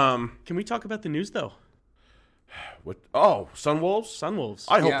 Can we talk about the news, though? What? Oh, Sunwolves? Sunwolves.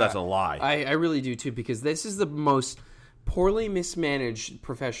 I hope that's a lie. I really do, too, because this is the most poorly mismanaged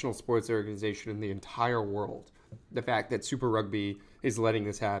professional sports organization in the entire world. The fact that Super Rugby is letting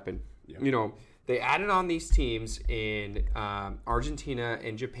this happen. Yeah. They added on these teams in Argentina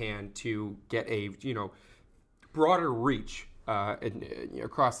and Japan to get a, broader reach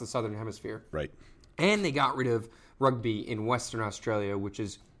across the Southern Hemisphere. Right. And they got rid of rugby in Western Australia, which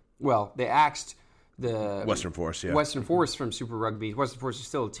is, they axed the Western Force, yeah. Western Force from Super Rugby. Western Force is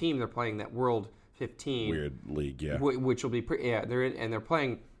still a team. They're playing that World 15. Weird league, yeah. Which will be they're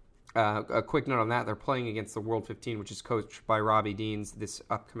playing. A quick note on that: they're playing against the World 15, which is coached by Robbie Deans this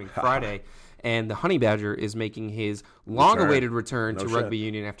upcoming Friday. And the Honey Badger is making his long-awaited return to rugby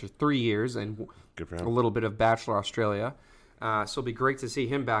union after 3 years and good for him. A little bit of Bachelor Australia. So it'll be great to see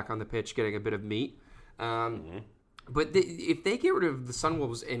him back on the pitch, getting a bit of meat. But if they get rid of the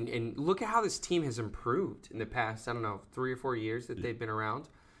Sunwolves and look at how this team has improved in the past, 3 or 4 years that they've been around.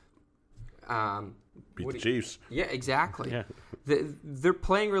 Beat the Chiefs. Yeah, exactly. Yeah. They're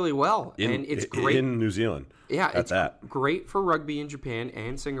playing really well, and it's great in New Zealand. Yeah, it's that. Great for rugby in Japan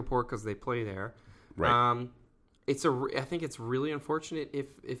and Singapore because they play there. Right. I think it's really unfortunate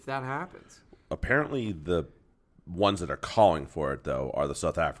if that happens. Apparently, the ones that are calling for it though are the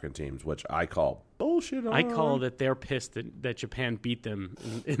South African teams, which I call bullshit. I call that they're pissed that Japan beat them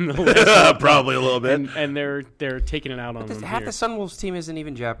in the last probably a little bit, and they're taking it out on them. Half the Sunwolves team isn't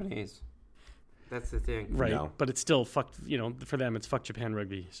even Japanese. That's the thing, right? No. But it's still fuck. For them, it's fuck Japan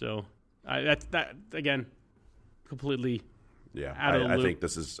rugby. So that again, completely. Yeah, out of the loop, I think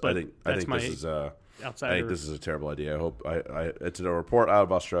this is. I think this is. Outsider. I think this is a terrible idea. I hope. It's a report out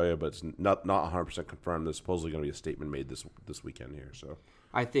of Australia, but it's not 100% confirmed. There's supposedly going to be a statement made this weekend here. So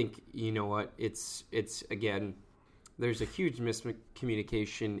I think what it's again. There's a huge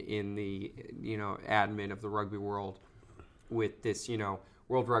miscommunication in the admin of the rugby world with this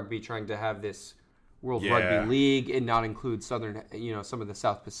World Rugby trying to have this World Rugby League and not include Southern, some of the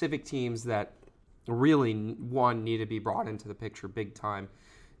South Pacific teams that really, need to be brought into the picture big time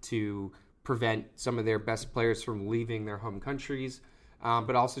to prevent some of their best players from leaving their home countries,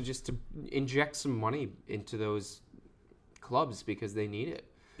 but also just to inject some money into those clubs because they need it.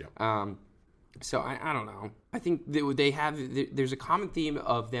 Yeah. So I don't know. I think there's a common theme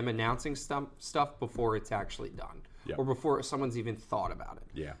of them announcing stuff before it's actually done. Yep. Or before someone's even thought about it.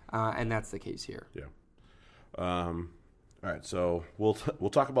 Yeah. And that's the case here. Yeah. All right, so we'll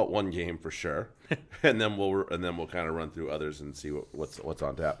talk about one game for sure, and then we'll kind of run through others and see what's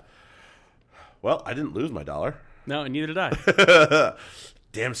on tap. Well, I didn't lose my $1. No, and neither did I.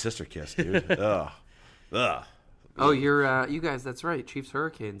 Damn sister kiss, dude. Ugh. Oh, you're you guys. That's right. Chiefs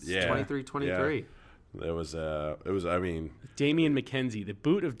Hurricanes. Yeah. 23-23. Yeah. It was. I mean, Damian McKenzie, the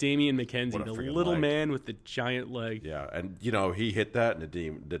boot of Damian McKenzie, the little leg. Man with the giant leg. Yeah, and he hit that, and it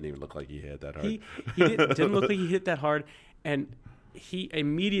didn't even look like he hit that hard. He didn't look like he hit that hard, and he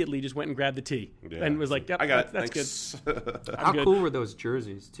immediately just went and grabbed the tee and was like, "Yep, I got it. That's good." How cool were those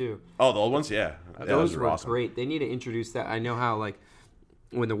jerseys too? Oh, the old ones, yeah. Those were awesome. Great. They need to introduce that. I know how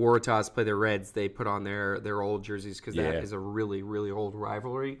when the Waratahs play the Reds, they put on their old jerseys because that is a really, really old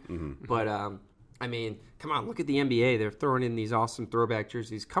rivalry. Mm-hmm. But I mean, come on, look at the NBA. They're throwing in these awesome throwback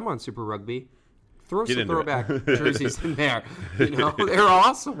jerseys. Come on, Super Rugby. Throw some throwback jerseys in there. They're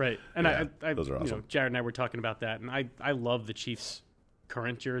awesome. Right. And I those are awesome. Jared and I were talking about that, and I love the Chiefs'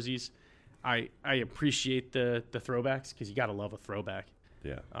 current jerseys. I appreciate the throwbacks because you got to love a throwback.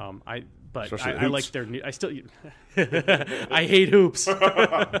 Yeah. I like their new. I still. I hate hoops.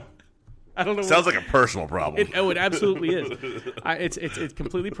 I don't know. Sounds like a personal problem. It absolutely is. It's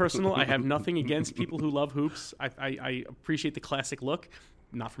completely personal. I have nothing against people who love hoops. I appreciate the classic look.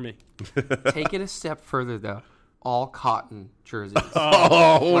 Not for me. Take it a step further, though. All cotton jerseys.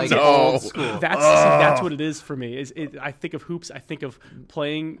 Oh, no. Old school. That's what it is for me. I think of hoops. I think of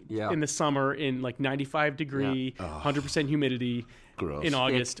playing in the summer in 95 degree, 100% humidity. Gross. In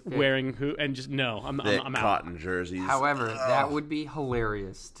August, wearing and just no, I'm out. Cotton jerseys. However, that would be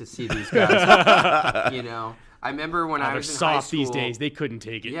hilarious to see these guys. I remember when I They're was in high soft school. these days. They couldn't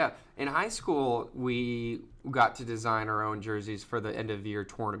take it. Yeah, in high school we got to design our own jerseys for the end of year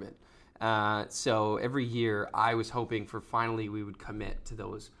tournament. So every year I was hoping for finally we would commit to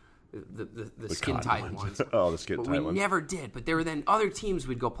those the skin tight ones. Oh, the skin but tight we ones. never did. But there were then other teams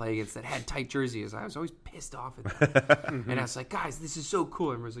we'd go play against that had tight jerseys. I was always pissed off at them. And I was like, guys, this is so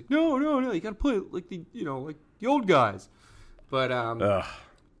cool. And everyone's like, no, you got to play like the old guys. But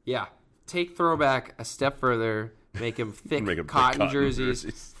yeah, take throwback a step further. Make them thick cotton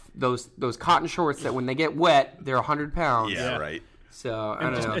jerseys. Those cotton shorts that when they get wet, they're 100 pounds. Yeah, right. So I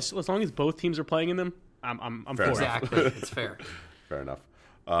don't know. As long as both teams are playing in them, I'm for it. Exactly, it's fair. Fair enough.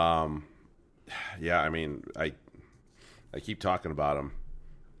 Yeah, I mean, I keep talking about him,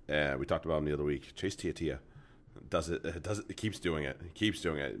 and we talked about him the other week. Chase Tiatia does it. Keeps doing it.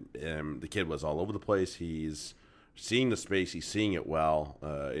 The kid was all over the place. He's seeing the space. He's seeing it well.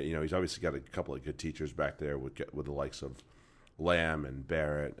 He's obviously got a couple of good teachers back there with the likes of Lamb and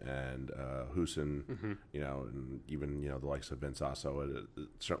Barrett and Husin, and even the likes of Vince Asso. It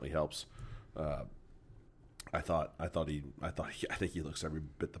certainly helps. I think he looks every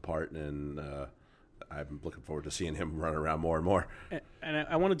bit the part, and I'm looking forward to seeing him run around more and more. And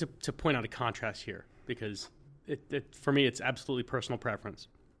I wanted to point out a contrast here because for me it's absolutely personal preference.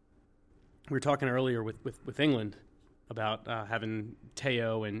 We were talking earlier with England about having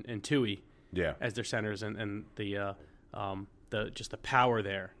Teo and Tui as their centers and the just the power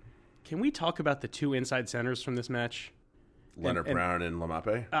there. Can we talk about the two inside centers from this match? Leonard Brown and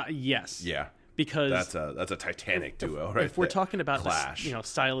Lamape? Yes. Yeah. Because that's a titanic duo, right? If we're talking about clash, this,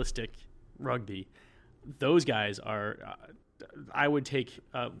 stylistic rugby, those guys are. I would take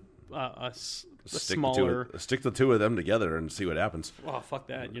a smaller. Stick the two of them together and see what happens. Oh, fuck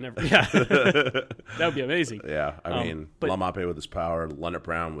that! You never. Yeah, that would be amazing. Yeah, I mean, Lamape with his power, Leonard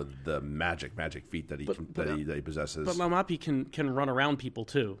Brown with the magic feet that he possesses. But Lamape can run around people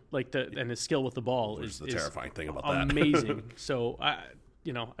too, and his skill with the ball is the terrifying thing about that. Amazing. So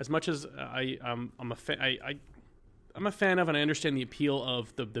as much as I'm a fan of, and I understand the appeal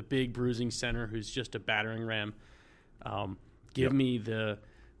of the big bruising center who's just a battering ram. Give me the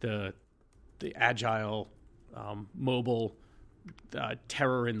agile, mobile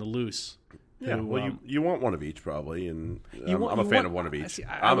terror in the loose. Yeah, you want one of each probably, and I'm a fan of one of each.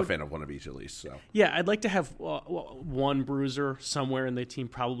 I'm a fan of one of each at least. So yeah, I'd like to have one bruiser somewhere in the team,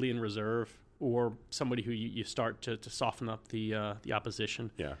 probably in reserve, or somebody who you start to soften up the opposition.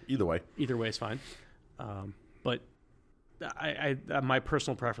 Yeah, either way is fine. But I my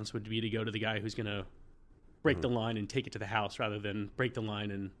personal preference would be to go to the guy who's going to break the line and take it to the house, rather than break the line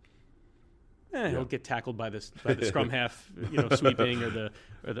and he'll get tackled by the scrum half, sweeping, or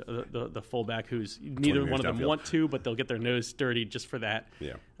the fullback who's neither one of them want to, but they'll get their nose dirty just for that.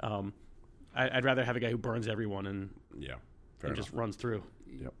 Yeah. I'd rather have a guy who burns everyone and just runs through.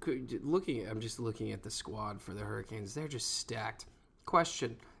 Yep. I'm just looking at the squad for the Hurricanes. They're just stacked.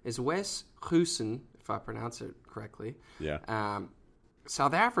 Question: is Wes Husin, if I pronounce it correctly,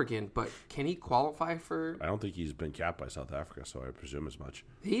 South African, but can he qualify for? I don't think he's been capped by South Africa, so I presume as much.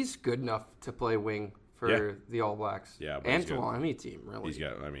 He's good enough to play wing for the All Blacks. Yeah, and for any team, really.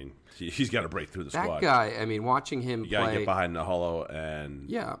 He's got to break through the squad. That guy, watching him play. You got to get behind Naholo and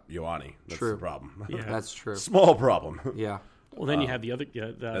Ioane. That's true. the problem. Yeah, that's true. Small problem. Yeah. Well, then you have the other,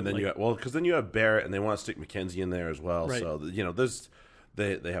 and then because then you have Barrett, and they want to stick McKenzie in there as well. Right. So there's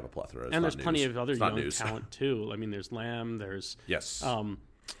they have a plethora. And there's plenty of other young talent too. I mean, there's Lamb. There's who's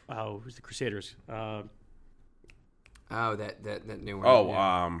the Crusaders? That new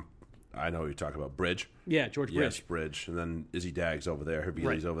one. I know who you're talking about. Bridge. Yeah, George Bridge. Yes, Bridge, and then Izzy Daggs over there.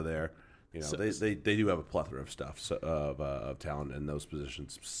 Hervili's over there. They do have a plethora of stuff of talent in those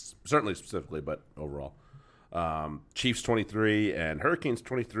positions, certainly specifically, but overall. Chiefs 23 and Hurricanes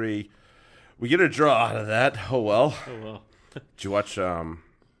 23. We get a draw out of that. Oh well. Did you watch the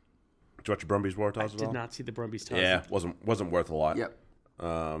Brumbies Waratahs at all? I did not see the Brumbies. Yeah, wasn't worth a lot. Yep.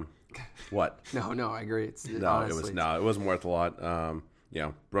 What? No, I agree. It wasn't worth a lot.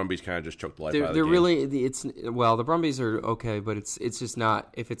 Brumbies kind of just choked the life out of the they're game. really the Brumbies are okay, but it's just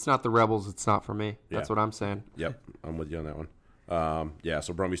not. If it's not the Rebels, it's not for me. That's what I'm saying. Yep, I'm with you on that one.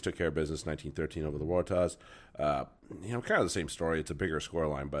 So Brumbies took care of business 1913 over the Waratahs. Kind of the same story. It's a bigger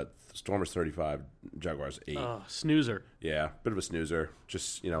scoreline, but Stormers 35, Jaguars 8. Snoozer. Yeah, bit of a snoozer.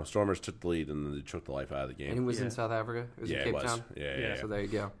 Just, Stormers took the lead and then they choked the life out of the game. And it was in South Africa? It was in Cape Town? Yeah. So there you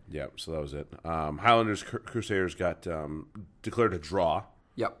go. Yeah, so that was it. Highlanders Crusaders got declared a draw.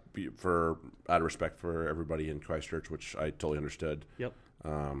 Yep. Out of respect for everybody in Christchurch, which I totally understood. Yep.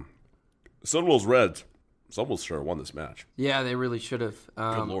 Sunwolves Reds. Sunwolves sure won this match. Yeah, they really should have.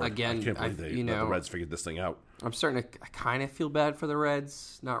 Good Lord. Again, I can't believe the Reds figured this thing out. I'm starting to kind of feel bad for the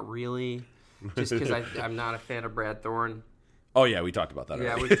Reds. Not really. Just because I'm not a fan of Brad Thorne. Oh, yeah, we talked about that.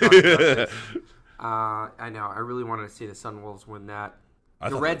 Yeah, already. we've talked about this. I know. I really wanted to see the Sunwolves win that.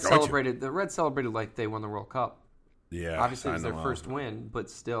 The Reds celebrated like they won the World Cup. Yeah, obviously it was their first win, but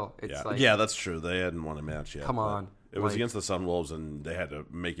still, it's yeah, that's true. They hadn't won a match yet. Come on, it was against the Sunwolves, and they had to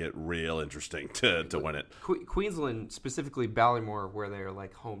make it real interesting to win it. Queensland, specifically Ballymore, where their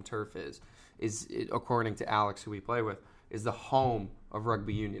like home turf is according to Alex, who we play with, is the home of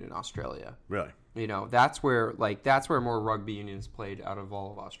rugby union in Australia. Really? You know, that's where more rugby union is played out of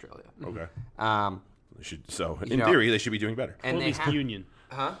all of Australia. Okay. They should, in theory, they should be doing better. And at least union.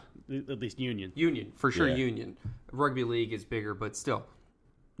 Huh? At least union. Union, for sure, union. Rugby league is bigger, but still,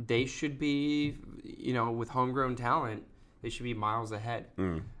 they should be, with homegrown talent, they should be miles ahead.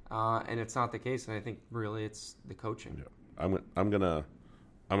 And it's not the case, and I think really it's the coaching. Yeah. I'm gonna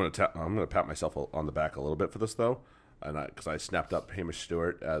pat myself on the back a little bit for this though, and because I snapped up Hamish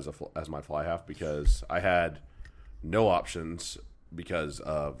Stewart as my fly half because I had no options because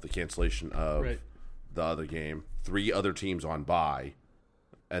of the cancellation of the other game, 3 other teams on bye.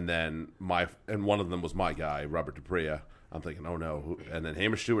 And then one of them was my guy, Robert Dupria. I'm thinking, oh no. And then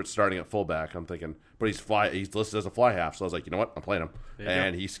Hamish Stewart's starting at fullback. I'm thinking, but he's listed as a fly half. So I was like, you know what? I'm playing him.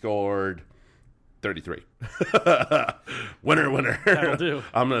 And he scored 33. Winner. That'll do.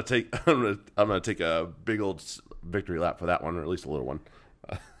 I'm gonna take a big old victory lap for that one, or at least a little one.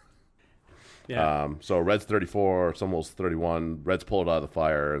 So Reds 34, Sunwolves 31. Reds pulled out of the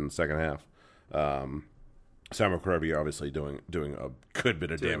fire in the second half. Samuel Kirby obviously doing a good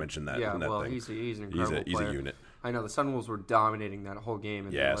bit of damage in that. Yeah, in that well, thing. he's an incredible he's player. a unit. I know the Sunwolves were dominating that whole game,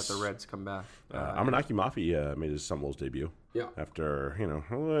 and then let the Reds come back. Amanaki Mafi made his Sunwolves debut. Yeah. After a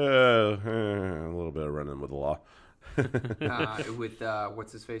little bit of running with the law. With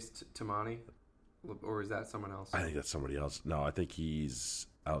what's his face, Tamani, or is that someone else? I think that's somebody else. No, I think he's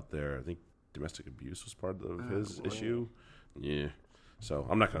out there. I think domestic abuse was part of his issue. Yeah. So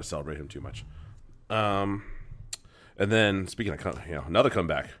I'm not going to celebrate him too much. And then, speaking of another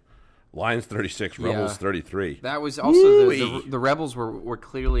comeback, Lions 36, Rebels 33. That was also the Rebels were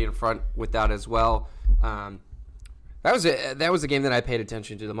clearly in front with that as well. That was a game that I paid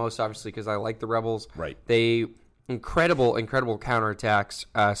attention to the most, obviously, because I like the Rebels. Right. They incredible counterattacks,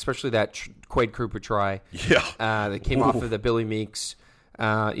 especially that Quade Cooper try. Yeah. That came off of the Billy Meeks.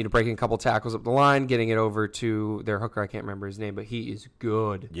 Breaking a couple tackles up the line, getting it over to their hooker. I can't remember his name, but he is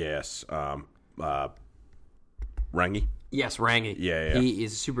good. Yes. Rangi? Yes, Rangi. Yeah. He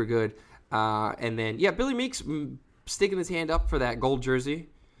is super good. And then, Billy Meeks sticking his hand up for that gold jersey.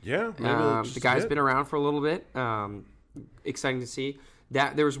 Yeah. The guy's been around for a little bit. Exciting to see.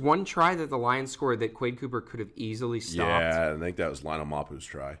 There was one try that the Lions scored that Quade Cooper could have easily stopped. Yeah, I think that was Lionel Mapu's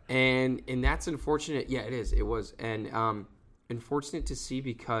try. And that's unfortunate. Yeah, it is. It was. And unfortunate to see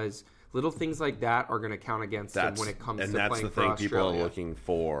because little things like that are going to count against him when it comes to playing for Australia. And that's the thing people are looking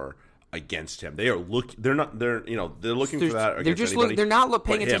for against him. They're looking for that against anybody. They're not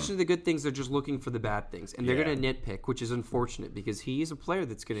paying attention to the good things. They're just looking for the bad things, and they're going to nitpick, which is unfortunate because he is a player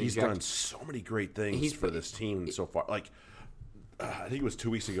that's going to. He's done so many great things for this team so far. Like I think it was a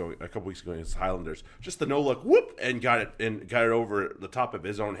couple weeks ago against Highlanders, just the no look whoop and got it over the top of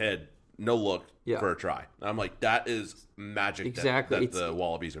his own head. No look for a try. I'm like, that is magic. Exactly. That the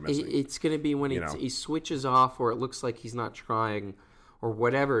Wallabies are missing. It's going to be when he switches off, or it looks like he's not trying, or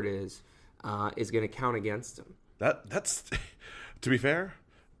whatever it is going to count against him. That's to be fair,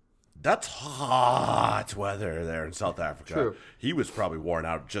 that's hot weather there in South Africa. True. He was probably worn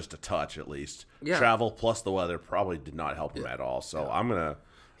out just a touch at least. Yeah. Travel plus the weather probably did not help him at all. So I'm gonna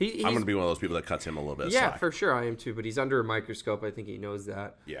be one of those people that cuts him a little bit. Yeah, slack. for sure, I am too. But he's under a microscope. I think he knows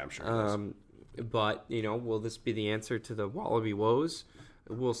that. Yeah, I'm sure. He does. But will this be the answer to the Wallaby woes?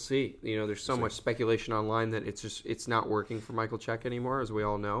 We'll see. There's so much speculation online that it's not working for Michael Check anymore, as we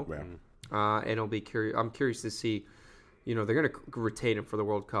all know. Yeah. And it'll be curious. I'm curious to see. They're going to retain him for the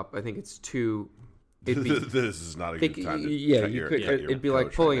World Cup. I think it's too. This is not a good time. It'd be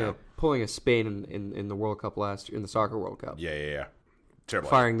like pulling a Spain in the World Cup last year, in the soccer World Cup. Yeah. Terrible.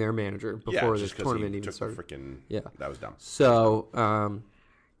 Firing their manager before this tournament even started. That was dumb. So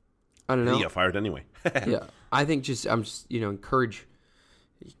I don't know. He got fired anyway. Yeah, I think I'm just encourage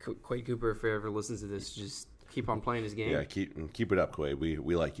Quade Cooper, if he ever listens to this, just keep on playing his game. Yeah, keep it up, Quade.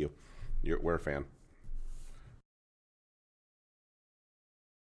 We like you. We're a fan.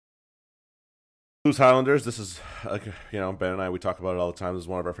 Blues Highlanders. This is Ben and I. We talk about it all the time. This is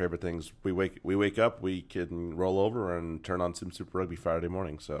one of our favorite things. We wake up, we can roll over and turn on some Super Rugby Friday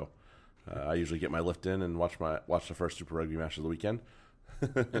morning. So I usually get my lift in and watch the first Super Rugby match of the weekend.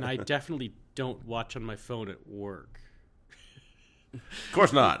 And I definitely don't watch on my phone at work. Of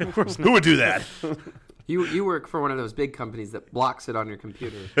course not. Who would do that? You work for one of those big companies that blocks it on your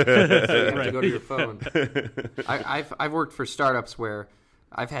computer, so you have to go to your phone. I've worked for startups where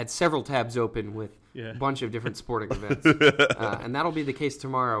I've had several tabs open with a bunch of different sporting events, and that'll be the case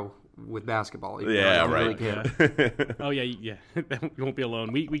tomorrow with basketball. Yeah, right. Yeah. Oh yeah. You won't be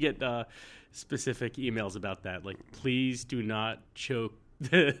alone. We get specific emails about that. Like, please do not choke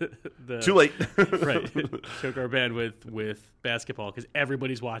the Too late. Right. Choke our bandwidth with basketball because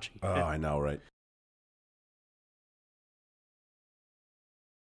everybody's watching. Oh, I know, right?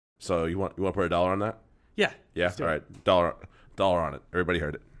 So you want to put $1 on that? Yeah. Yeah. All right. Dollar on it. Everybody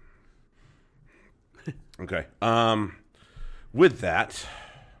heard it. Okay. With that,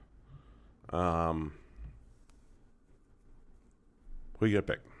 who you gonna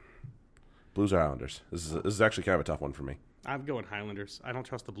pick? Blues or Islanders? This is actually kind of a tough one for me. I'm going Highlanders. I don't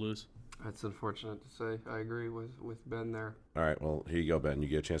trust the Blues. That's unfortunate to say. I agree with Ben there. All right. Well, here you go, Ben. You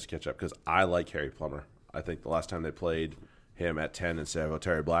get a chance to catch up because I like Harry Plummer. I think the last time they played him at 10 instead of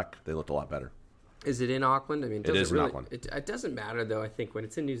Terry Black, they looked a lot better. Is it in Auckland? I mean, it is in Auckland. It doesn't matter though. I think when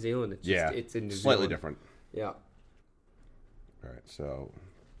it's in New Zealand, it's in New Zealand. Slightly different. Yeah. All right. So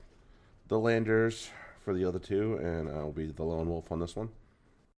the Landers for the other two, and I'll be the lone wolf on this one.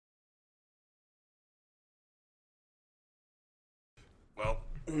 Well,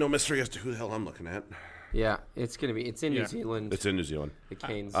 no mystery as to who the hell I'm looking at. Yeah, it's in New Zealand. It's in New Zealand. The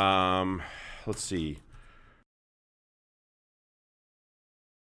Canes. Let's see.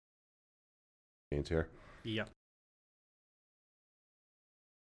 Canes here. Yeah.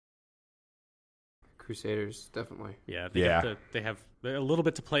 Crusaders, definitely. Yeah. They have a little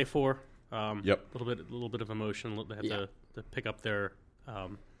bit to play for. Yep. A little bit of emotion. They have to pick up their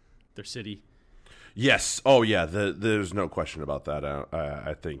city. Yes. Oh, yeah. There's no question about that.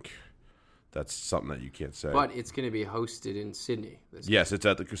 I think that's something that you can't say. But it's going to be hosted in Sydney. Yes, it's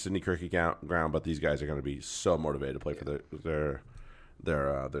at the Sydney Cricket Ground. But these guys are going to be so motivated to play for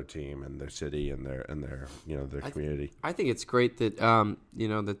their team and their city and their community. I think it's great that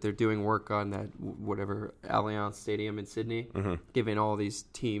that they're doing work on that whatever Allianz Stadium in Sydney, giving all these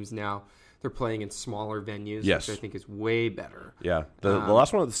teams now. They're playing in smaller venues, which I think is way better. Yeah, the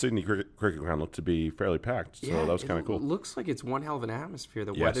last one at the Sydney Cricket Ground looked to be fairly packed, so that was kind of cool. It looks like it's one hell of an atmosphere.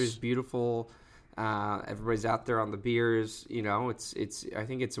 The weather's beautiful. Everybody's out there on the beers. It's. I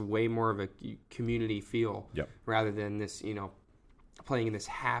think it's way more of a community feel rather than this. Playing in this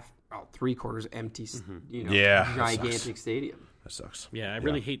three-quarters empty, gigantic stadium. That sucks. Yeah, I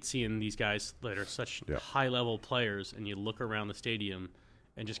really hate seeing these guys that are such high-level players, and you look around the stadium.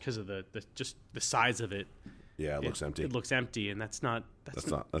 And just because of the size of it, it looks empty. It looks empty, and that's not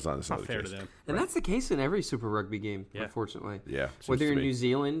fair to them. And that's the case in every Super Rugby game, unfortunately. Yeah, whether you're in New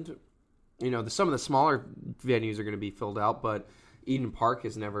Zealand, some of the smaller venues are going to be filled out, but Eden Park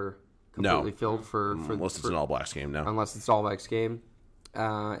is never completely filled for unless it's an All Blacks game now. Unless it's All Blacks game,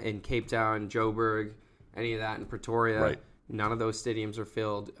 in Cape Town, Joburg, any of that in Pretoria, none of those stadiums are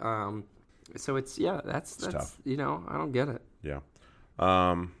filled. So it's that's tough. I don't get it. Yeah.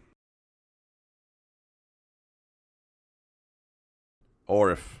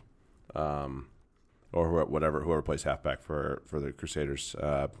 Or if, or whoever plays halfback for the Crusaders,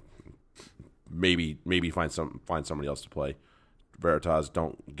 maybe find somebody else to play. Veritas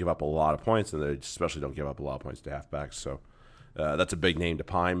don't give up a lot of points, and they especially don't give up a lot of points to halfbacks. So that's a big name to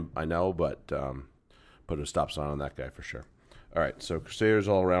pine, I know, but put a stop sign on that guy for sure. All right, so Crusaders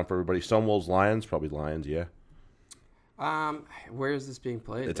all around for everybody. Sunwolves, Lions, probably Lions, yeah. Where is this being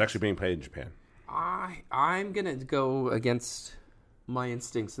played? It's actually being played in Japan. I'm gonna go against my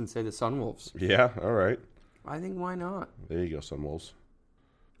instincts and say the Sunwolves. Yeah, all right. I think why not? There you go, Sunwolves.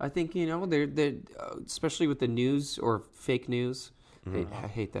 I think they're especially with the news or fake news. I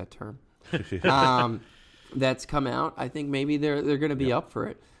hate that term. That's come out. I think maybe they're going to be up for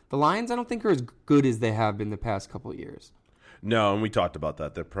it. The Lions, I don't think are as good as they have been the past couple of years. No, and we talked about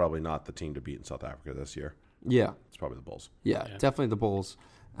that. They're probably not the team to beat in South Africa this year. Yeah, it's probably the Bulls. Yeah, definitely the Bulls.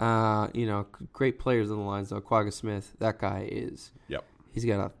 Great players on the Lions though. Quagga Smith, that guy is. Yep. He's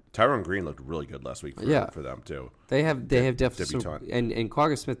got a. Tyrone Green looked really good last week for them too. They have definitely some, and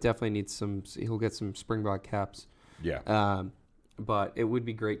Quagga Smith definitely needs some. He'll get some Springbok caps. Yeah. But it would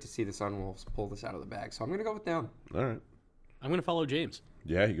be great to see the Sunwolves pull this out of the bag. So I'm going to go with them. All right. I'm going to follow James.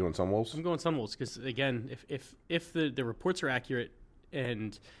 Yeah, you going Sunwolves? I'm going Sunwolves because again, if the reports are accurate,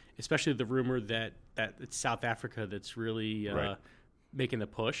 and especially the rumor that it's South Africa that's really making the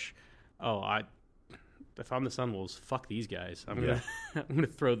push. if I'm the Sunwolves, fuck these guys. I'm gonna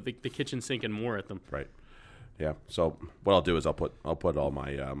throw the kitchen sink and more at them. Right. Yeah. So what I'll do is I'll put all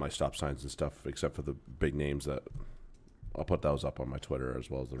my my stop signs and stuff, except for the big names that I'll put those up on my Twitter as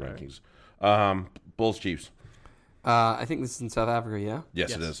well as the rankings. Bulls Chiefs. I think this is in South Africa. Yeah.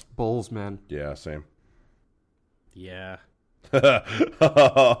 Yes, it is. Bulls, man. Yeah. Same. Yeah.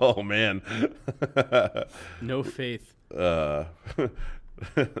 Oh man. No faith.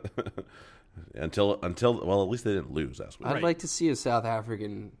 Until well, at least they didn't lose last week. I'd like to see a South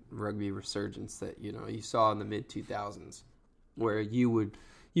African rugby resurgence that you saw in the mid 2000s, where you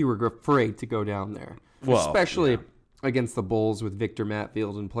were afraid to go down there, especially against the Bulls with Victor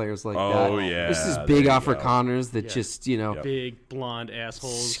Matfield and players like that. Oh yeah, this is big Afrikaners that just big blonde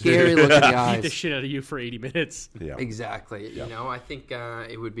assholes, scary looking guys, beat the shit out of you for 80 minutes. Yeah, exactly. Yeah. I think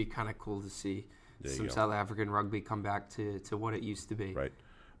it would be kind of cool to see some South African rugby come back to what it used to be. Right.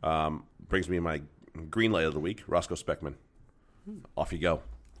 Brings me my green light of the week, Roscoe Speckman. Off you go.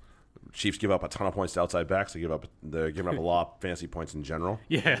 Chiefs give up a ton of points to outside backs. They're giving up a lot of fantasy points in general.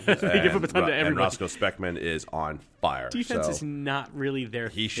 Yeah, they give up a ton to everybody. And Roscoe Speckman is on fire. Defense is not really their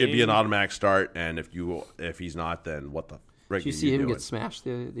He should be an automatic start, and if he's not, then what the frick? Did you see him get smashed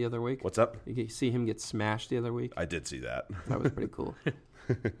the other week? What's up? Did you see him get smashed the other week? I did see that. That was pretty cool.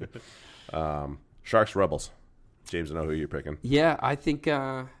 Sharks Rebels. James, I know who you're picking. Yeah, I think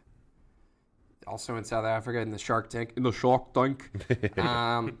also in South Africa in the Shark Tank.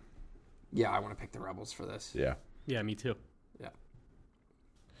 Yeah, I want to pick the Rebels for this. Yeah, me too. Yeah,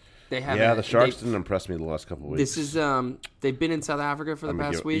 they have. The Sharks didn't impress me the last couple of weeks. This is they've been in South Africa for the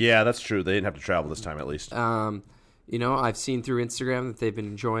past week. Yeah, that's true. They didn't have to travel this time, at least. I've seen through Instagram that they've been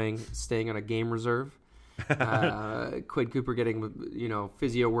enjoying staying on a game reserve. Quid Cooper getting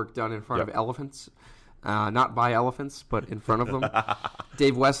physio work done in front of elephants. Not by elephants, but in front of them.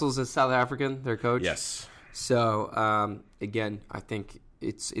 Dave Wessels is South African, their coach. Yes. So, again, I think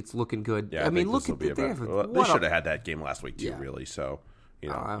it's looking good. Yeah, I mean, look at they should have had that game last week, too, really. So, you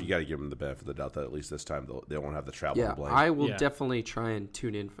got to give them the benefit of the doubt that at least this time they won't have the travel to blame. I will definitely try and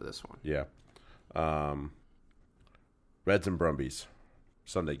tune in for this one. Yeah. Reds and Brumbies,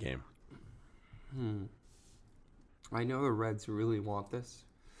 Sunday game. I know the Reds really want this,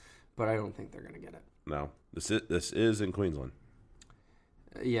 but I don't think they're going to get it. No, this is in Queensland.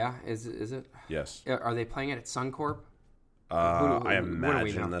 Yeah, is it? Yes. Are they playing it at Suncorp? I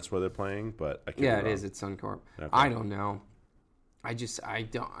imagine that's where they're playing, but I can't. It is at Suncorp. Okay. I don't know. I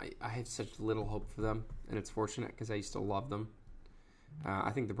have such little hope for them, and it's fortunate because I used to love them. I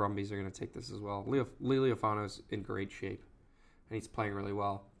think the Brumbies are going to take this as well. Leofano's in great shape, and he's playing really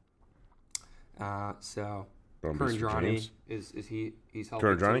well. So Kurandrani he's healthy.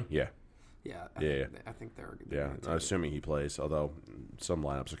 Kurandrani, yeah. Yeah. I think they're I'm assuming he plays, although some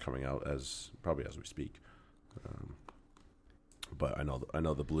lineups are coming out probably as we speak. But I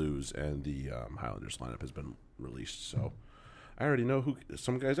know the Blues and the Highlanders lineup has been released, so I already know who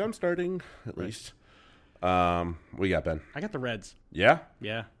some guys I'm starting at least. What you got, Ben? I got the Reds. Yeah.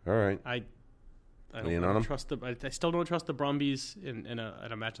 Yeah. All right. I don't trust I still don't trust the Brumbies in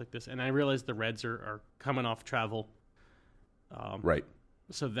a match like this, and I realize the Reds are coming off travel. Right.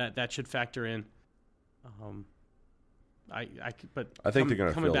 So that should factor in. I think they're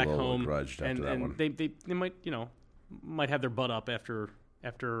going to feel back a little home, grudged after that one. They might have their butt up after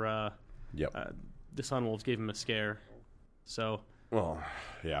the Sunwolves gave them a scare. So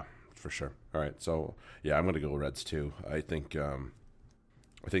yeah, for sure. All right, so yeah, I'm going to go Reds too. I think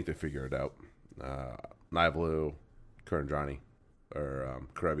they figure it out. Naivalu, Kurandrani, or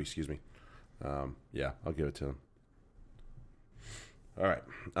Karevi, excuse me. Yeah, I'll give it to them. All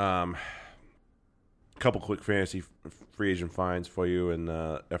right. Couple quick fantasy free agent finds for you in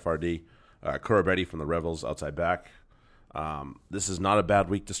FRD. Kurabetti from the Rebels, outside back. This is not a bad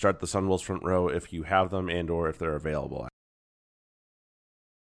week to start the Sunwolves front row if you have them and or if they're available.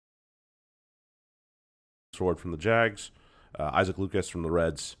 Forward from the Jags. Isaac Lucas from the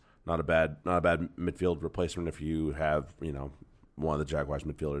Reds. Not a bad midfield replacement if you have one of the Jaguars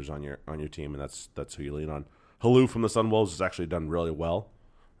midfielders on your team, and that's who you lean on. Halou from the Sunwolves has actually done really well.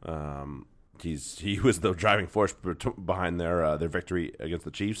 He was the driving force behind their victory against the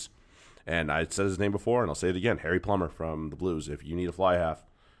Chiefs. And I said his name before, and I'll say it again. Harry Plummer from the Blues. If you need a fly half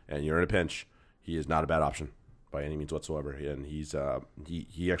and you're in a pinch, he is not a bad option by any means whatsoever. And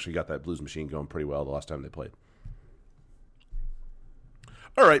he actually got that Blues machine going pretty well the last time they played.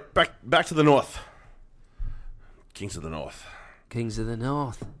 All right, back to the North. Kings of the North. Kings of the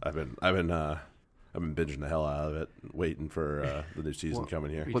North. I've been binging the hell out of it, waiting for the new season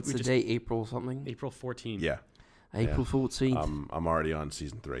coming here. What's the date? April something? April 14th. Yeah. April 14th. I'm already on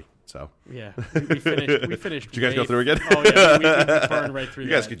season 3. So yeah, we finished. Did you guys go through again? Oh yeah, we burned right through. You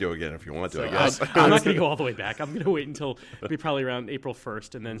guys could do it again if you want to. So I guess I'm not going to go all the way back. I'm going to wait until be probably around April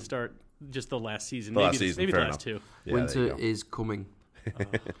 1st, and then start just the last season. Maybe the last 2. Yeah, Winter is coming.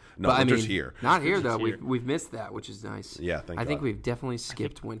 No, but winter's here. Not here though. We've missed that, which is nice. Yeah, thank God. I think we've definitely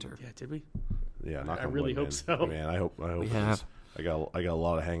skipped winter. Yeah, did we? Yeah, I really hope so. Man, I hope we have. I got a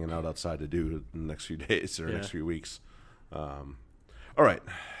lot of hanging out outside to do in the next few days or next few weeks. All right,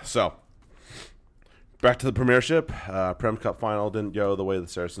 so back to the Premiership. Prem Cup final didn't go the way of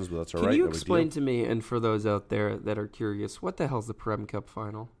the Saracens, but that's all right. Can you explain to me, and for those out there that are curious, what the hell's the Prem Cup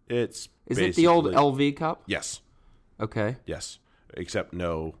final? Is it the old LV Cup? Yes. Okay. Yes, except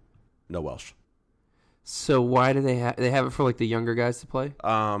no Welsh. So why do they have it for like the younger guys to play?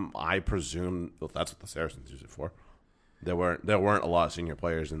 I presume that's what the Saracens use it for. There weren't a lot of senior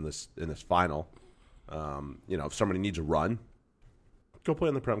players in this final. If somebody needs a run, go play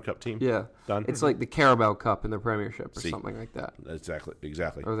on the Prem Cup team. Yeah, done. It's like the Carabao Cup in the Premiership or something like that. Exactly.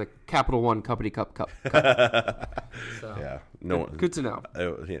 Or the Capital One Cuppity Cup. So, yeah, good to know.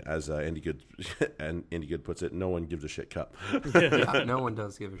 As Andy Good puts it, no one gives a shit cup. Yeah, no one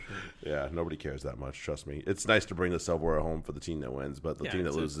does give a shit. Yeah, nobody cares that much. Trust me. It's nice to bring the silverware home for the team that wins, but the team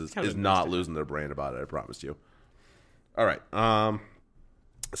that loses is not losing their brain about it. I promise you. All right.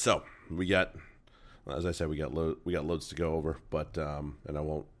 So we got. As I said, we got loads to go over, but and I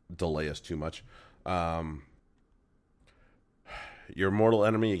won't delay us too much. Your mortal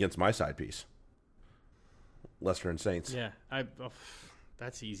enemy against my side piece, Leicester and Saints. Yeah,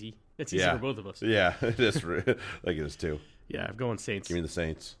 that's easy. It's easy for both of us. Yeah, it is. Like it is too. Yeah, I'm going Saints. Give me the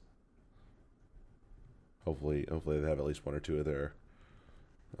Saints. Hopefully they have at least one or two of their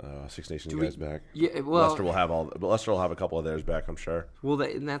Six Nations guys back. Yeah, well, Leicester will have a couple of theirs back, I'm sure. Well,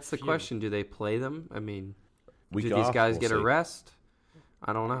 and that's the question: do they play them? I mean, do these off, guys get a rest?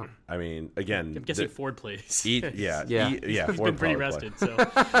 I don't know. I mean, again, I'm guessing Ford plays. He's been pretty rested, so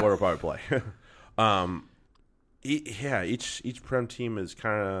Ford will probably play. Each Prem team is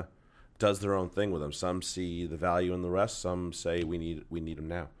kind of does their own thing with them. Some see the value in the rest. Some say we need them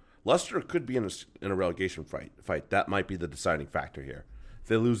now. Leicester could be in a relegation fight. That might be the deciding factor here. If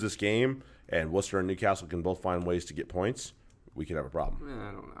they lose this game and Worcester and Newcastle can both find ways to get points, we could have a problem.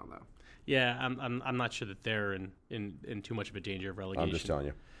 I don't know though. Yeah, I'm not sure that they're in too much of a danger of relegation. I'm just telling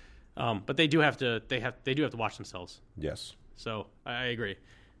you. But they do have to watch themselves. Yes. So I agree,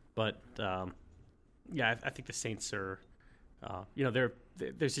 but I think the Saints are,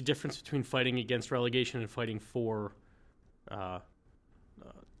 there's a difference between fighting against relegation and fighting for,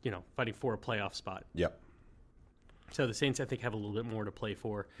 fighting for a playoff spot. Yep. So the Saints, I think, have a little bit more to play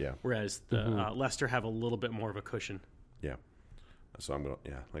for. Yeah. Whereas the Leicester have a little bit more of a cushion. Yeah. So I'm going.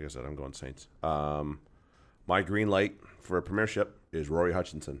 Yeah, like I said, I'm going Saints. My green light for a Premiership is Rory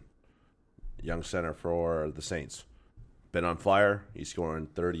Hutchinson, young center for the Saints. Been on fire. He's scoring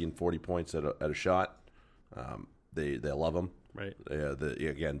 30 and 40 points at a shot. They love him. Right.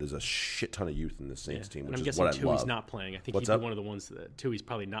 Again, there's a shit ton of youth in this Saints team, which I'm is what I guessing love. Tui's not playing. I think What's he'd up? be one of the ones that Tui's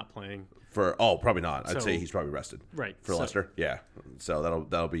probably not playing. Probably not. I'd So- say he's probably rested. Right. For Leicester, yeah. So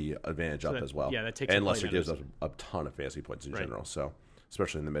that'll be advantage up as well. Yeah, that takes and a Leicester plate gives out us of a ton of fantasy points in Right. general. So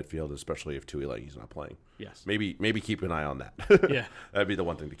especially in the midfield, especially if Tui he's not playing. Yes. Maybe keep an eye on that. Yeah. That'd be the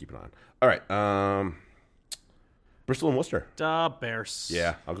one thing to keep an eye on. All right. Bristol and Worcester. Bears.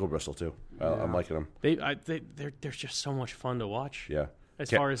 Yeah, I'll go Bristol too. I'm liking them. They're just so much fun to watch. Yeah.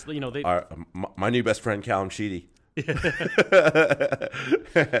 As far as they. My new best friend Callum Sheedy.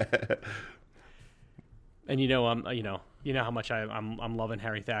 And you know how much I'm loving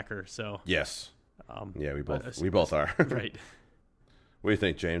Harry Thacker. So Yes. Yeah, we both are. right. What do you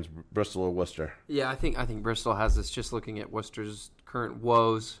think, James? Bristol or Worcester? Yeah, I think Bristol has this. Just looking at Worcester's current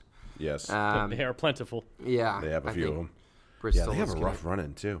woes. Yes. They are plentiful. Yeah, they have a few of them. Bristol they have a rough run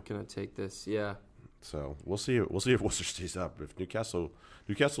in too. Gonna take this. Yeah. So we'll see. We'll see if Worcester stays up. If Newcastle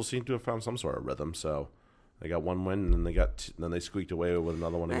seem to have found some sort of rhythm. So they got one win, and then they squeaked away with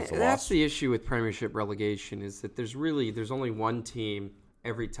another one against the loss. That's the issue with Premiership relegation is that there's only one team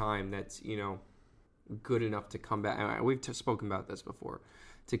every time that's good enough to come back. We've spoken about this before,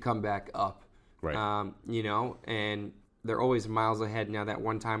 to come back up. Right. And they're always miles ahead. Now that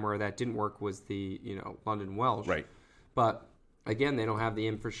one time where that didn't work was the London Welsh. Right. But again, they don't have the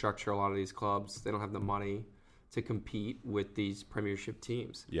infrastructure. A lot of these clubs, they don't have the money to compete with these Premiership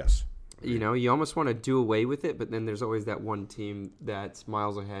teams. Yes. You almost want to do away with it, but then there's always that one team that's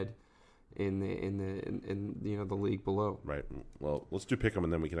miles ahead in the league below. Right. Well, let's do pick 'em,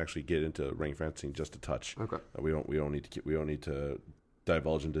 and then we can actually get into rank fencing just a touch. Okay. We don't need to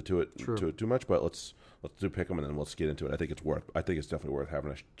divulge into it too much, but let's do pick 'em and then let's get into it. I think it's definitely worth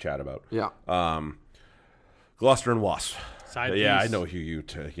having a chat about. Yeah. Gloucester and Wasp. Side Yeah, piece. I know who you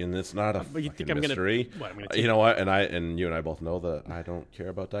took, and it's not a But you think fucking I'm mystery. gonna You know what? And you and I both know that I don't care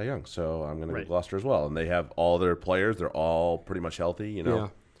about Dai Young, so I'm going to go Gloucester as well. And they have all their players; they're all pretty much healthy. You know, Yeah.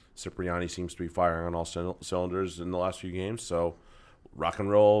 Cipriani seems to be firing on all cylinders in the last few games. So, rock and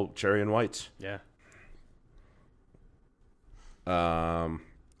roll, cherry and whites. Yeah.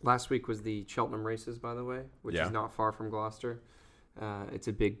 Last week was the Cheltenham races, by the way, which is not far from Gloucester. It's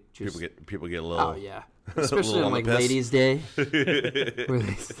a big People get a little. Oh yeah, especially on like piss. Ladies' Day.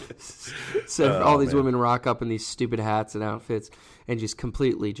 So all these women rock up in these stupid hats and outfits and just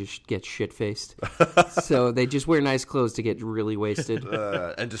completely just get shit faced. So they just wear nice clothes to get really wasted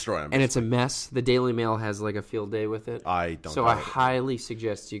and destroy them. and it's a mess. The Daily Mail has like a field day with it. I don't. So I highly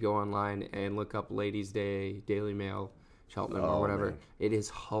suggest you go online and look up Ladies' Day, Daily Mail, Cheltenham or whatever. Man. It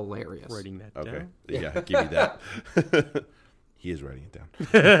is hilarious. Writing that Okay. down. Yeah, give me that. He is writing it down.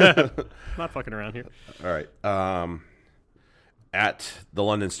 Not fucking around here. All right. At the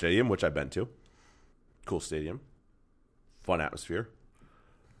London Stadium, which I've been to. Cool stadium. Fun atmosphere.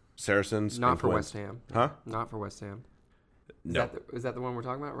 Saracens. Not and for Quins. West Ham. Huh? Not for West Ham. No. Is that the one we're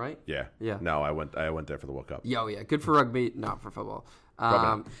talking about, right? Yeah. Yeah. No, I went there for the World Cup. Yeah, good for rugby, not for football.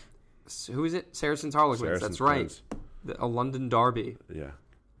 Probably So who is it? Saracens Harlequins. Saracens, That's right. Quins. A London derby. Yeah.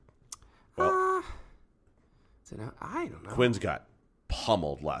 Well, I don't know. Quins got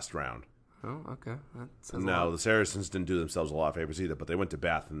pummeled last round. Oh, okay. That says a No, lot. the Saracens didn't do themselves a lot of favors either, but they went to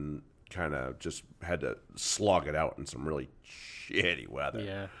Bath and kind of just had to slog it out in some really shitty weather.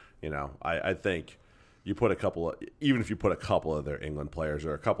 Yeah. You know, I think you put even if you put a couple of their England players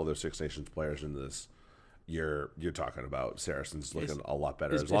or a couple of their Six Nations players in this, you're talking about Saracens looking a lot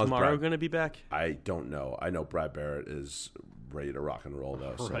better. Is as long as Morrow Brad, going to be back? I don't know. I know Brad Barrett is ready to rock and roll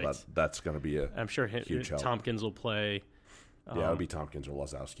though, so Right. that's going to be I'm sure huge help. Tompkins will play. Yeah, it'll be Tompkins or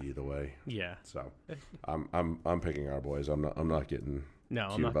Lazowski either way. Yeah. So, I'm picking our boys. I'm not getting No,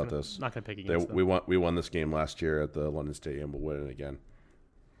 cute I'm not about gonna, this. Not going to pick against them. We won this game last year at the London Stadium. We'll win it again.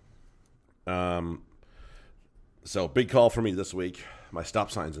 So big call for me this week. My stop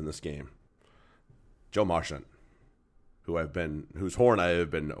signs in this game. Joe Marchant, whose horn I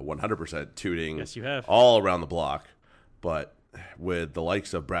have been 100% tooting. Yes, you have. All around the block, but with the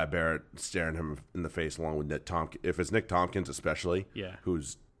likes of Brad Barrett staring him in the face, along with Nick Tompkins, if it's Nick Tompkins especially,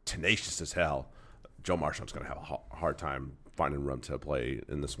 who's tenacious as hell, Joe Marchant's going to have a hard time finding room to play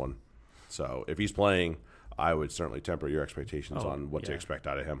in this one. So if he's playing, I would certainly temper your expectations on what to expect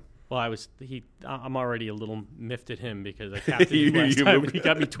out of him. Well, I'm already a little miffed at him because I captained him last time. He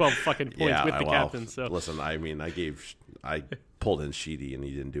got me 12 fucking points with the captain. So listen, I mean, I pulled in Sheedy and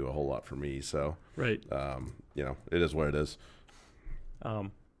he didn't do a whole lot for me. So right, you know, it is what it is.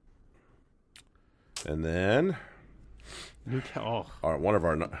 And then one of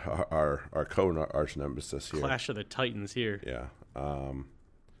our co-arch nemesis here, Clash of the Titans here. Yeah.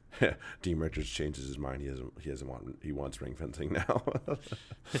 Dean Richards changes his mind. He wants ring fencing now.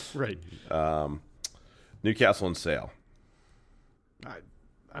 Right. Newcastle and Sale.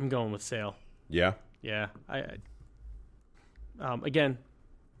 I'm going with Sale. Yeah. Yeah. Again,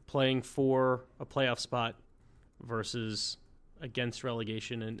 playing for a playoff spot versus against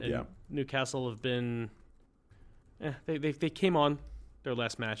relegation, and Newcastle have been. They came on their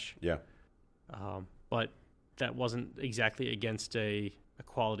last match. Yeah. But that wasn't exactly against a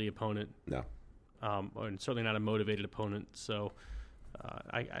quality opponent. No. And certainly not a motivated opponent. So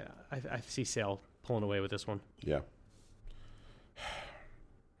I see Sale pulling away with this one. Yeah.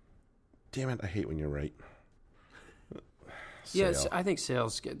 Damn it! I hate when you're right. Yes, I think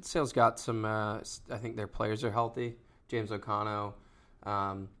Sale's good. Sale's got some. I think their players are healthy. James O'Connell,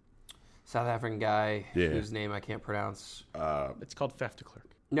 South African guy whose name I can't pronounce. It's called Faf de Klerk.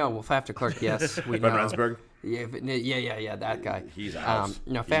 No, well, Faf de Klerk, yes, we know. Rensburg? Yeah, that guy. He's a house.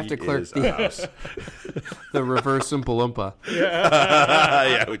 No, Faf de Klerk, house. the reverse Oompa Loompa.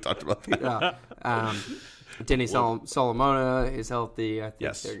 Yeah, we talked about that. Yeah. Denny Solomona is healthy. I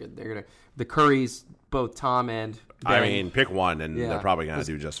think they're good. They're gonna the Currys, both Tom and Ben. I mean, pick one, and they're probably gonna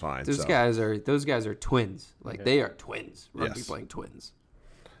do just fine. Those guys are twins. Like they are twins. Rugby playing twins.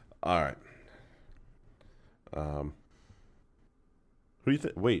 All right. Who do you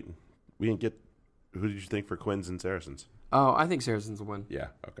think? Wait, we didn't get. Who did you think for Quins and Saracens? Oh, I think Saracens will win. Yeah.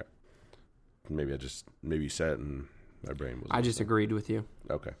 Okay. Maybe you said it and my brain was. I just agreed with you.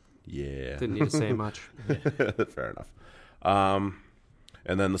 Okay. Yeah. Didn't need to say much. Fair enough.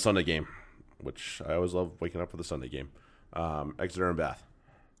 And then the Sunday game, which I always love waking up for the Sunday game. Exeter and Bath.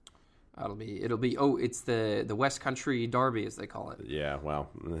 It'll be. Oh, it's the West Country Derby, as they call it. Yeah, well,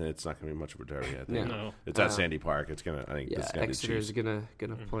 it's not going to be much of a derby. I think. No. It's at Sandy Park. It's gonna. I think. Yeah, this is gonna be Exeter's Chiefs.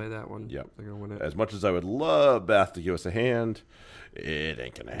 gonna play that one. Yep. They're gonna win it. As much as I would love Bath to give us a hand, it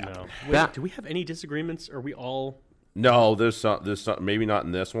ain't gonna happen. No. Wait, do we have any disagreements? Are we all? No, there's some. Maybe not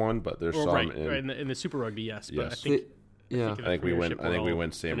in this one, but there's some. Right, in the Super Rugby, yes. But Yes. I think. Yeah. I think we win. I think we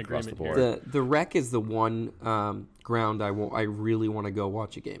win same in across the agreement board. The Rec is the one ground I really want to go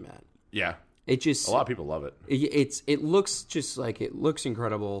watch a game at. Yeah, It just a lot of people love it. it looks just like it looks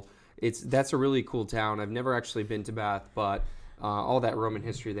incredible. That's a really cool town. I've never actually been to Bath, but all that Roman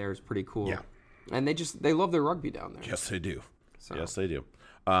history there is pretty cool. Yeah. And they love their rugby down there. Yes, they do. So. Yes, they do.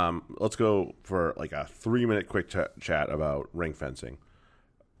 Let's go for like a 3-minute quick chat about ring fencing.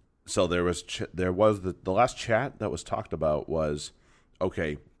 So there was the last chat that was talked about was,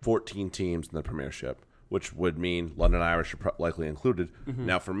 okay, 14 teams in the Premiership, which would mean London Irish are likely included. Mm-hmm.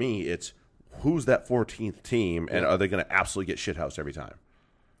 Now for me, it's who's that 14th team, and are they going to absolutely get shithoused every time?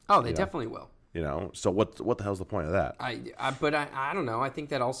 Oh, they definitely will. So what the hell's the point of that? But I don't know. I think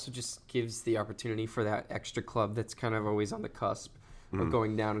that also just gives the opportunity for that extra club that's kind of always on the cusp of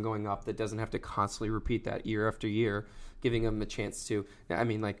going down and going up, that doesn't have to constantly repeat that year after year, giving them a chance to. I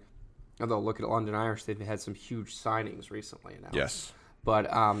mean, like, although look at London Irish, they've had some huge signings recently announced. Yes.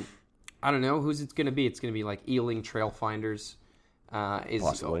 But I don't know who's it's going to be. It's going to be like Ealing Trailfinders is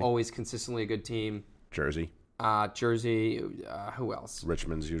Possibly. Always consistently a good team. Jersey. Jersey. Who else?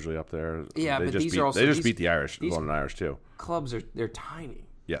 Richmond's usually up there. Yeah, they but just these beat, are also they just these- beat the Irish, these London Irish too. Clubs they're tiny.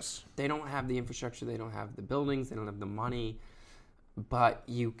 Yes. They don't have the infrastructure. They don't have the buildings. They don't have the money. But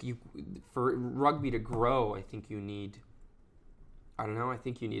you for rugby to grow, I think you need. I don't know. I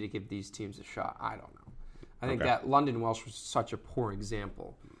think you need to give these teams a shot. I don't know. I think that London Welsh was such a poor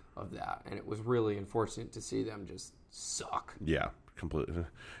example of that, and it was really unfortunate to see them just suck. Yeah, completely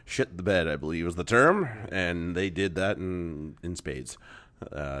shit the bed, I believe was the term, and they did that in spades.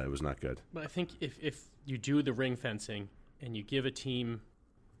 It was not good. But I think if you do the ring fencing and you give a team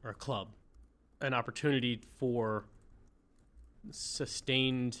or a club an opportunity for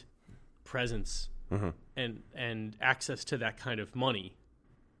sustained presence and access to that kind of money,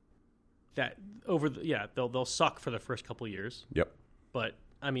 that they'll suck for the first couple of years. Yep. But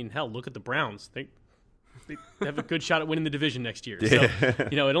I mean, hell, look at the Browns. They have a good shot at winning the division next year. So,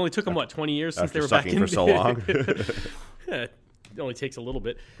 it only took them 20 years since After they were back in for so long. Yeah, it only takes a little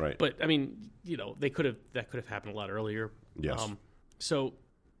bit. Right. But I mean, that could have happened a lot earlier. Yes. So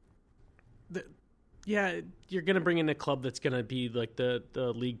you're going to bring in a club that's going to be like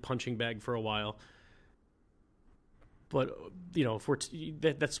the league punching bag for a while. But,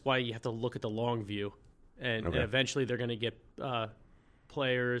 if that's why you have to look at the long view. And eventually they're going to get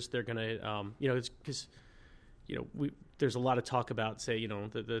players. They're going to, because, there's a lot of talk about, say,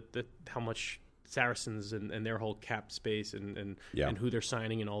 the how much Saracens and their whole cap space and who they're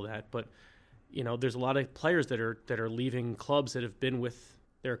signing and all that. But, there's a lot of players that are leaving clubs that have been with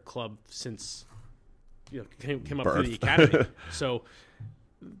their club since came up through the academy. So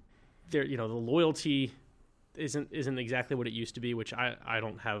there, the loyalty isn't exactly what it used to be, which I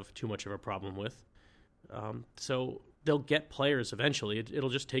don't have too much of a problem with. So they'll get players eventually. It'll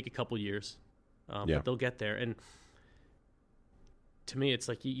just take a couple years, but they'll get there. And to me, it's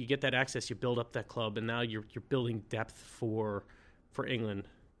like you get that access, you build up that club, and now you're building depth for England,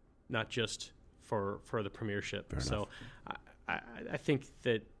 not just for the Premiership. So I think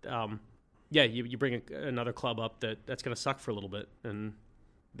that you bring another club up that's going to suck for a little bit, and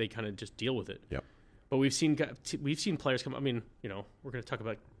they kind of just deal with it. Yep. But we've seen players come. I mean, we're going to talk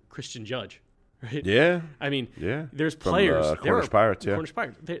about Christian Judge, right? Yeah. I mean, yeah. There's From players. Cornish Pirates. Yeah. Cornish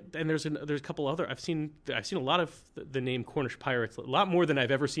Pirates. And there's a couple other. I've seen a lot of the name Cornish Pirates. A lot more than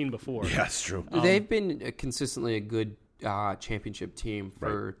I've ever seen before. Yeah, that's true. They've been consistently a good championship team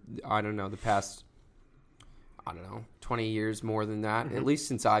for the past 20 years, more than that. At least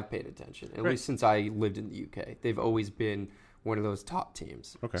since I've paid attention. At least since I lived in the UK, they've always been one of those top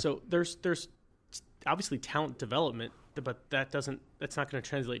teams. Okay. So there's obviously talent development, but that's not going to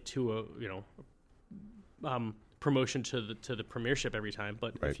translate to a promotion to the Premiership every time.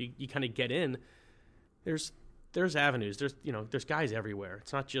 But if you kind of get in, there's avenues. There's guys everywhere.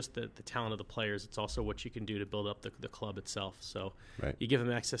 It's not just the talent of the players. It's also what you can do to build up the club itself. So you give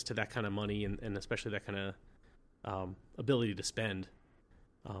them access to that kind of money and especially that kind of ability to spend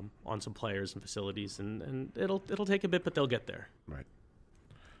on some players and facilities, and it'll take a bit, but they'll get there. Right.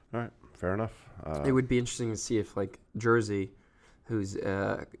 All right. Fair enough. It would be interesting to see if, like, Jersey, who's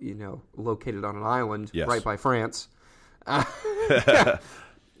located on an island right by France. I'm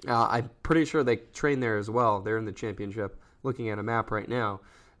pretty sure they train there as well. They're in the championship. Looking at a map right now,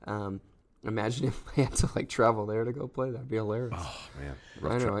 Imagine if they had to like travel there to go play. That'd be hilarious. Oh man,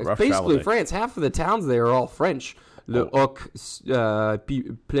 I know. It's rough basically travel France. Half of the towns there are all French. Le Hoc,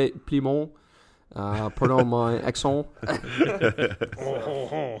 Plymouth, pardon mon accent.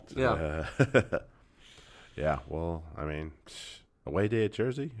 Yeah. Yeah. Well, I mean, away day at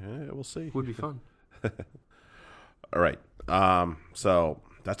Jersey. We'll see. Would be fun. All right. So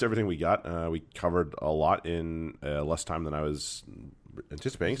that's everything we got. We covered a lot in less time than I was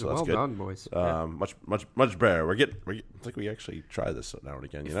anticipating. So that's well good. Well done, boys. Much better. We're getting. It's like we actually try this now and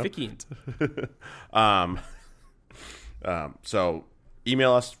again. You know. Efficient. So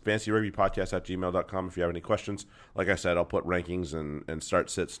email us, fantasyrugbypodcast@gmail.com if you have any questions. Like I said, I'll put rankings and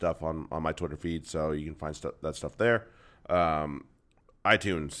start-sit stuff on my Twitter feed, so you can find that stuff there.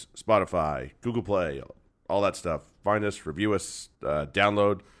 iTunes, Spotify, Google Play, all that stuff. Find us, review us,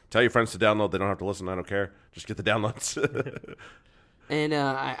 download. Tell your friends to download. They don't have to listen. I don't care. Just get the downloads. And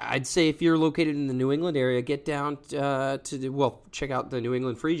I'd say if you're located in the New England area, get down check out the New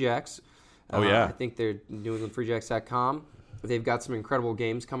England Free Jacks. Oh, yeah. I think they're newenglandfreejacks.com. They've got some incredible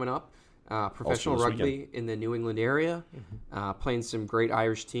games coming up. Professional rugby in the New England area, playing some great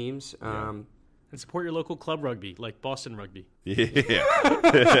Irish teams. And support your local club rugby, like Boston Rugby. Yeah.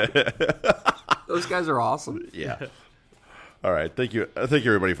 Those guys are awesome. Yeah. All right. Thank you. Thank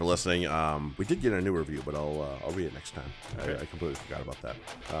you, everybody, for listening. We did get a new review, but I'll read it next time. Okay. I completely forgot about that.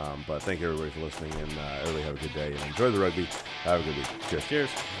 But thank you, everybody, for listening, and everybody have a good day and enjoy the rugby. Have a good week. Cheers. Cheers.